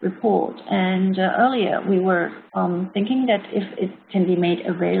report. And earlier we were thinking that if it can be made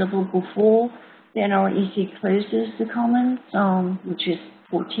available before the NREC closes the comments, which is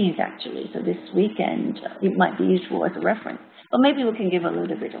 14th actually, so this weekend, it might be useful as a reference. But maybe we can give a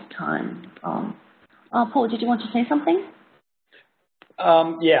little bit of time. Paul, did you want to say something?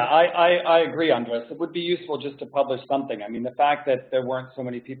 Yeah, I agree, Andres. It would be useful just to publish something. I mean, the fact that there weren't so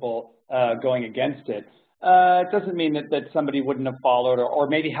many people going against it, it doesn't mean that somebody wouldn't have followed or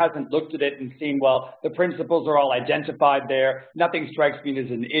maybe hasn't looked at it and seen, well, the principles are all identified there. Nothing strikes me as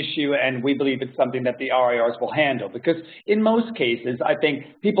an issue, and we believe it's something that the RIRs will handle. Because in most cases, I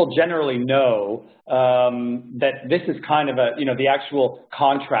think people generally know that this is kind of a, the actual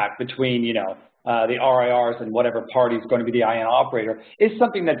contract between, the RIRs and whatever party is going to be the IN operator is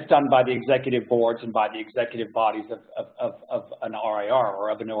something that's done by the executive boards and by the executive bodies of an RIR or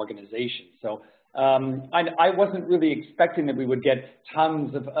of an organization. So I wasn't really expecting that we would get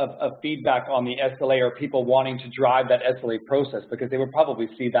tons of feedback on the SLA or people wanting to drive that SLA process, because they would probably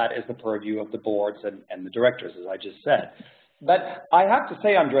see that as the purview of the boards and the directors, as I just said. But I have to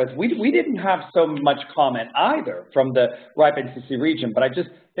say, Andres, we didn't have so much comment either from the RIPE NCC region, but I just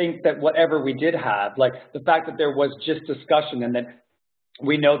think that whatever we did have, like the fact that there was just discussion, and that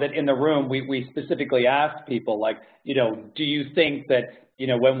we know that in the room we specifically asked people, like, do you think that,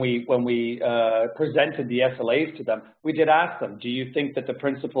 when we presented the SLAs to them, we did ask them, do you think that the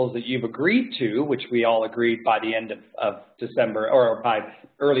principles that you've agreed to, which we all agreed by the end of December, or by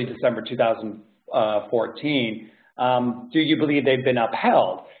early December 2014, do you believe they've been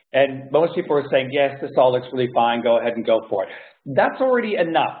upheld? And most people are saying, yes, this all looks really fine, go ahead and go for it. That's already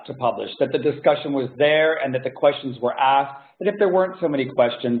enough to publish, that the discussion was there and that the questions were asked. But if there weren't so many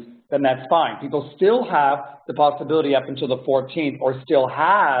questions, then that's fine. People still have the possibility up until the 14th, or still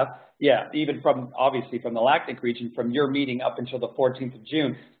have, even obviously from the LACNIC region, from your meeting up until the 14th of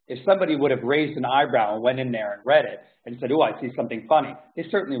June, if somebody would have raised an eyebrow and went in there and read it and said, oh, I see something funny, they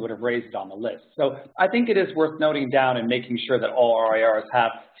certainly would have raised it on the list. So I think it is worth noting down and making sure that all RIRs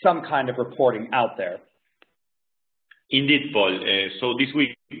have some kind of reporting out there. Indeed, Paul. So this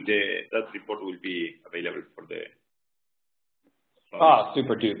week, that report will be available for the...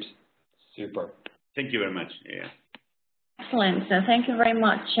 super dupes. Super. Thank you very much. Yeah. Excellent. So thank you very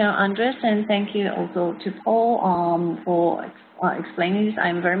much, Andres, and thank you also to Paul for explaining this.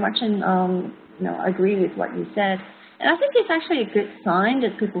 I'm very much agree with what you said. And I think it's actually a good sign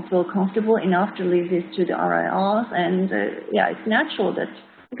that people feel comfortable enough to leave this to the RIRs. And it's natural that,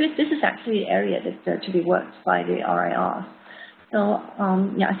 because this is actually an area that's to be worked by the RIRs. So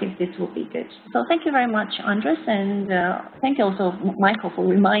I think this will be good. So thank you very much, Andres, and thank you also, Michael, for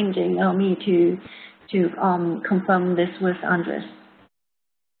reminding me to confirm this with Andres.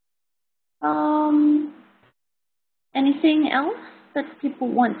 Anything else that people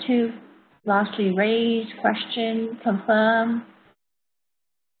want to lastly raise, question, confirm?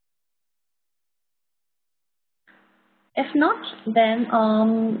 If not, then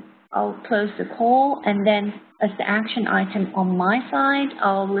I'll close the call, and then as the action item on my side,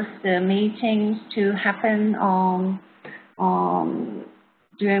 I'll list the meetings to happen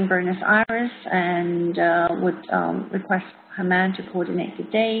during Buenos Aires, and would request Germán to coordinate the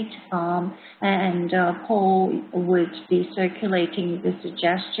date, and Paul would be circulating the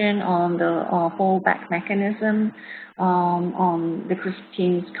suggestion on the fallback mechanism on the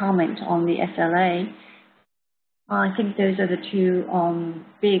Christine's comment on the SLA. I think those are the two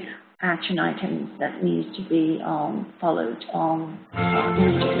big action items that needs to be followed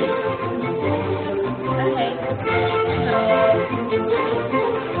immediately. Okay.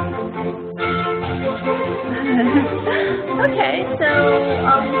 Okay, so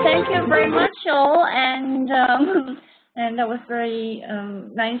thank you very much all, and that was very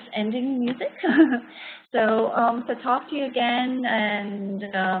nice ending music. So talk to you again, and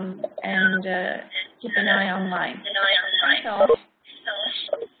keep an eye online. So.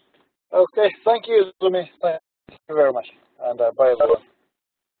 Okay, thank you, Zumi. Thank you very much, and bye everyone.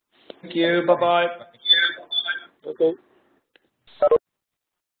 Thank you. Bye-bye. Okay.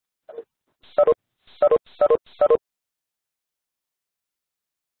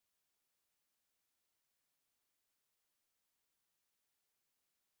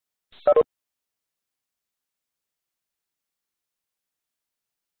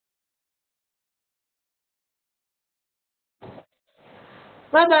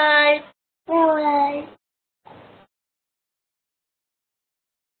 Bye-bye. Bye-bye.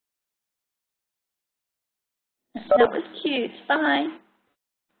 That was cute. Bye.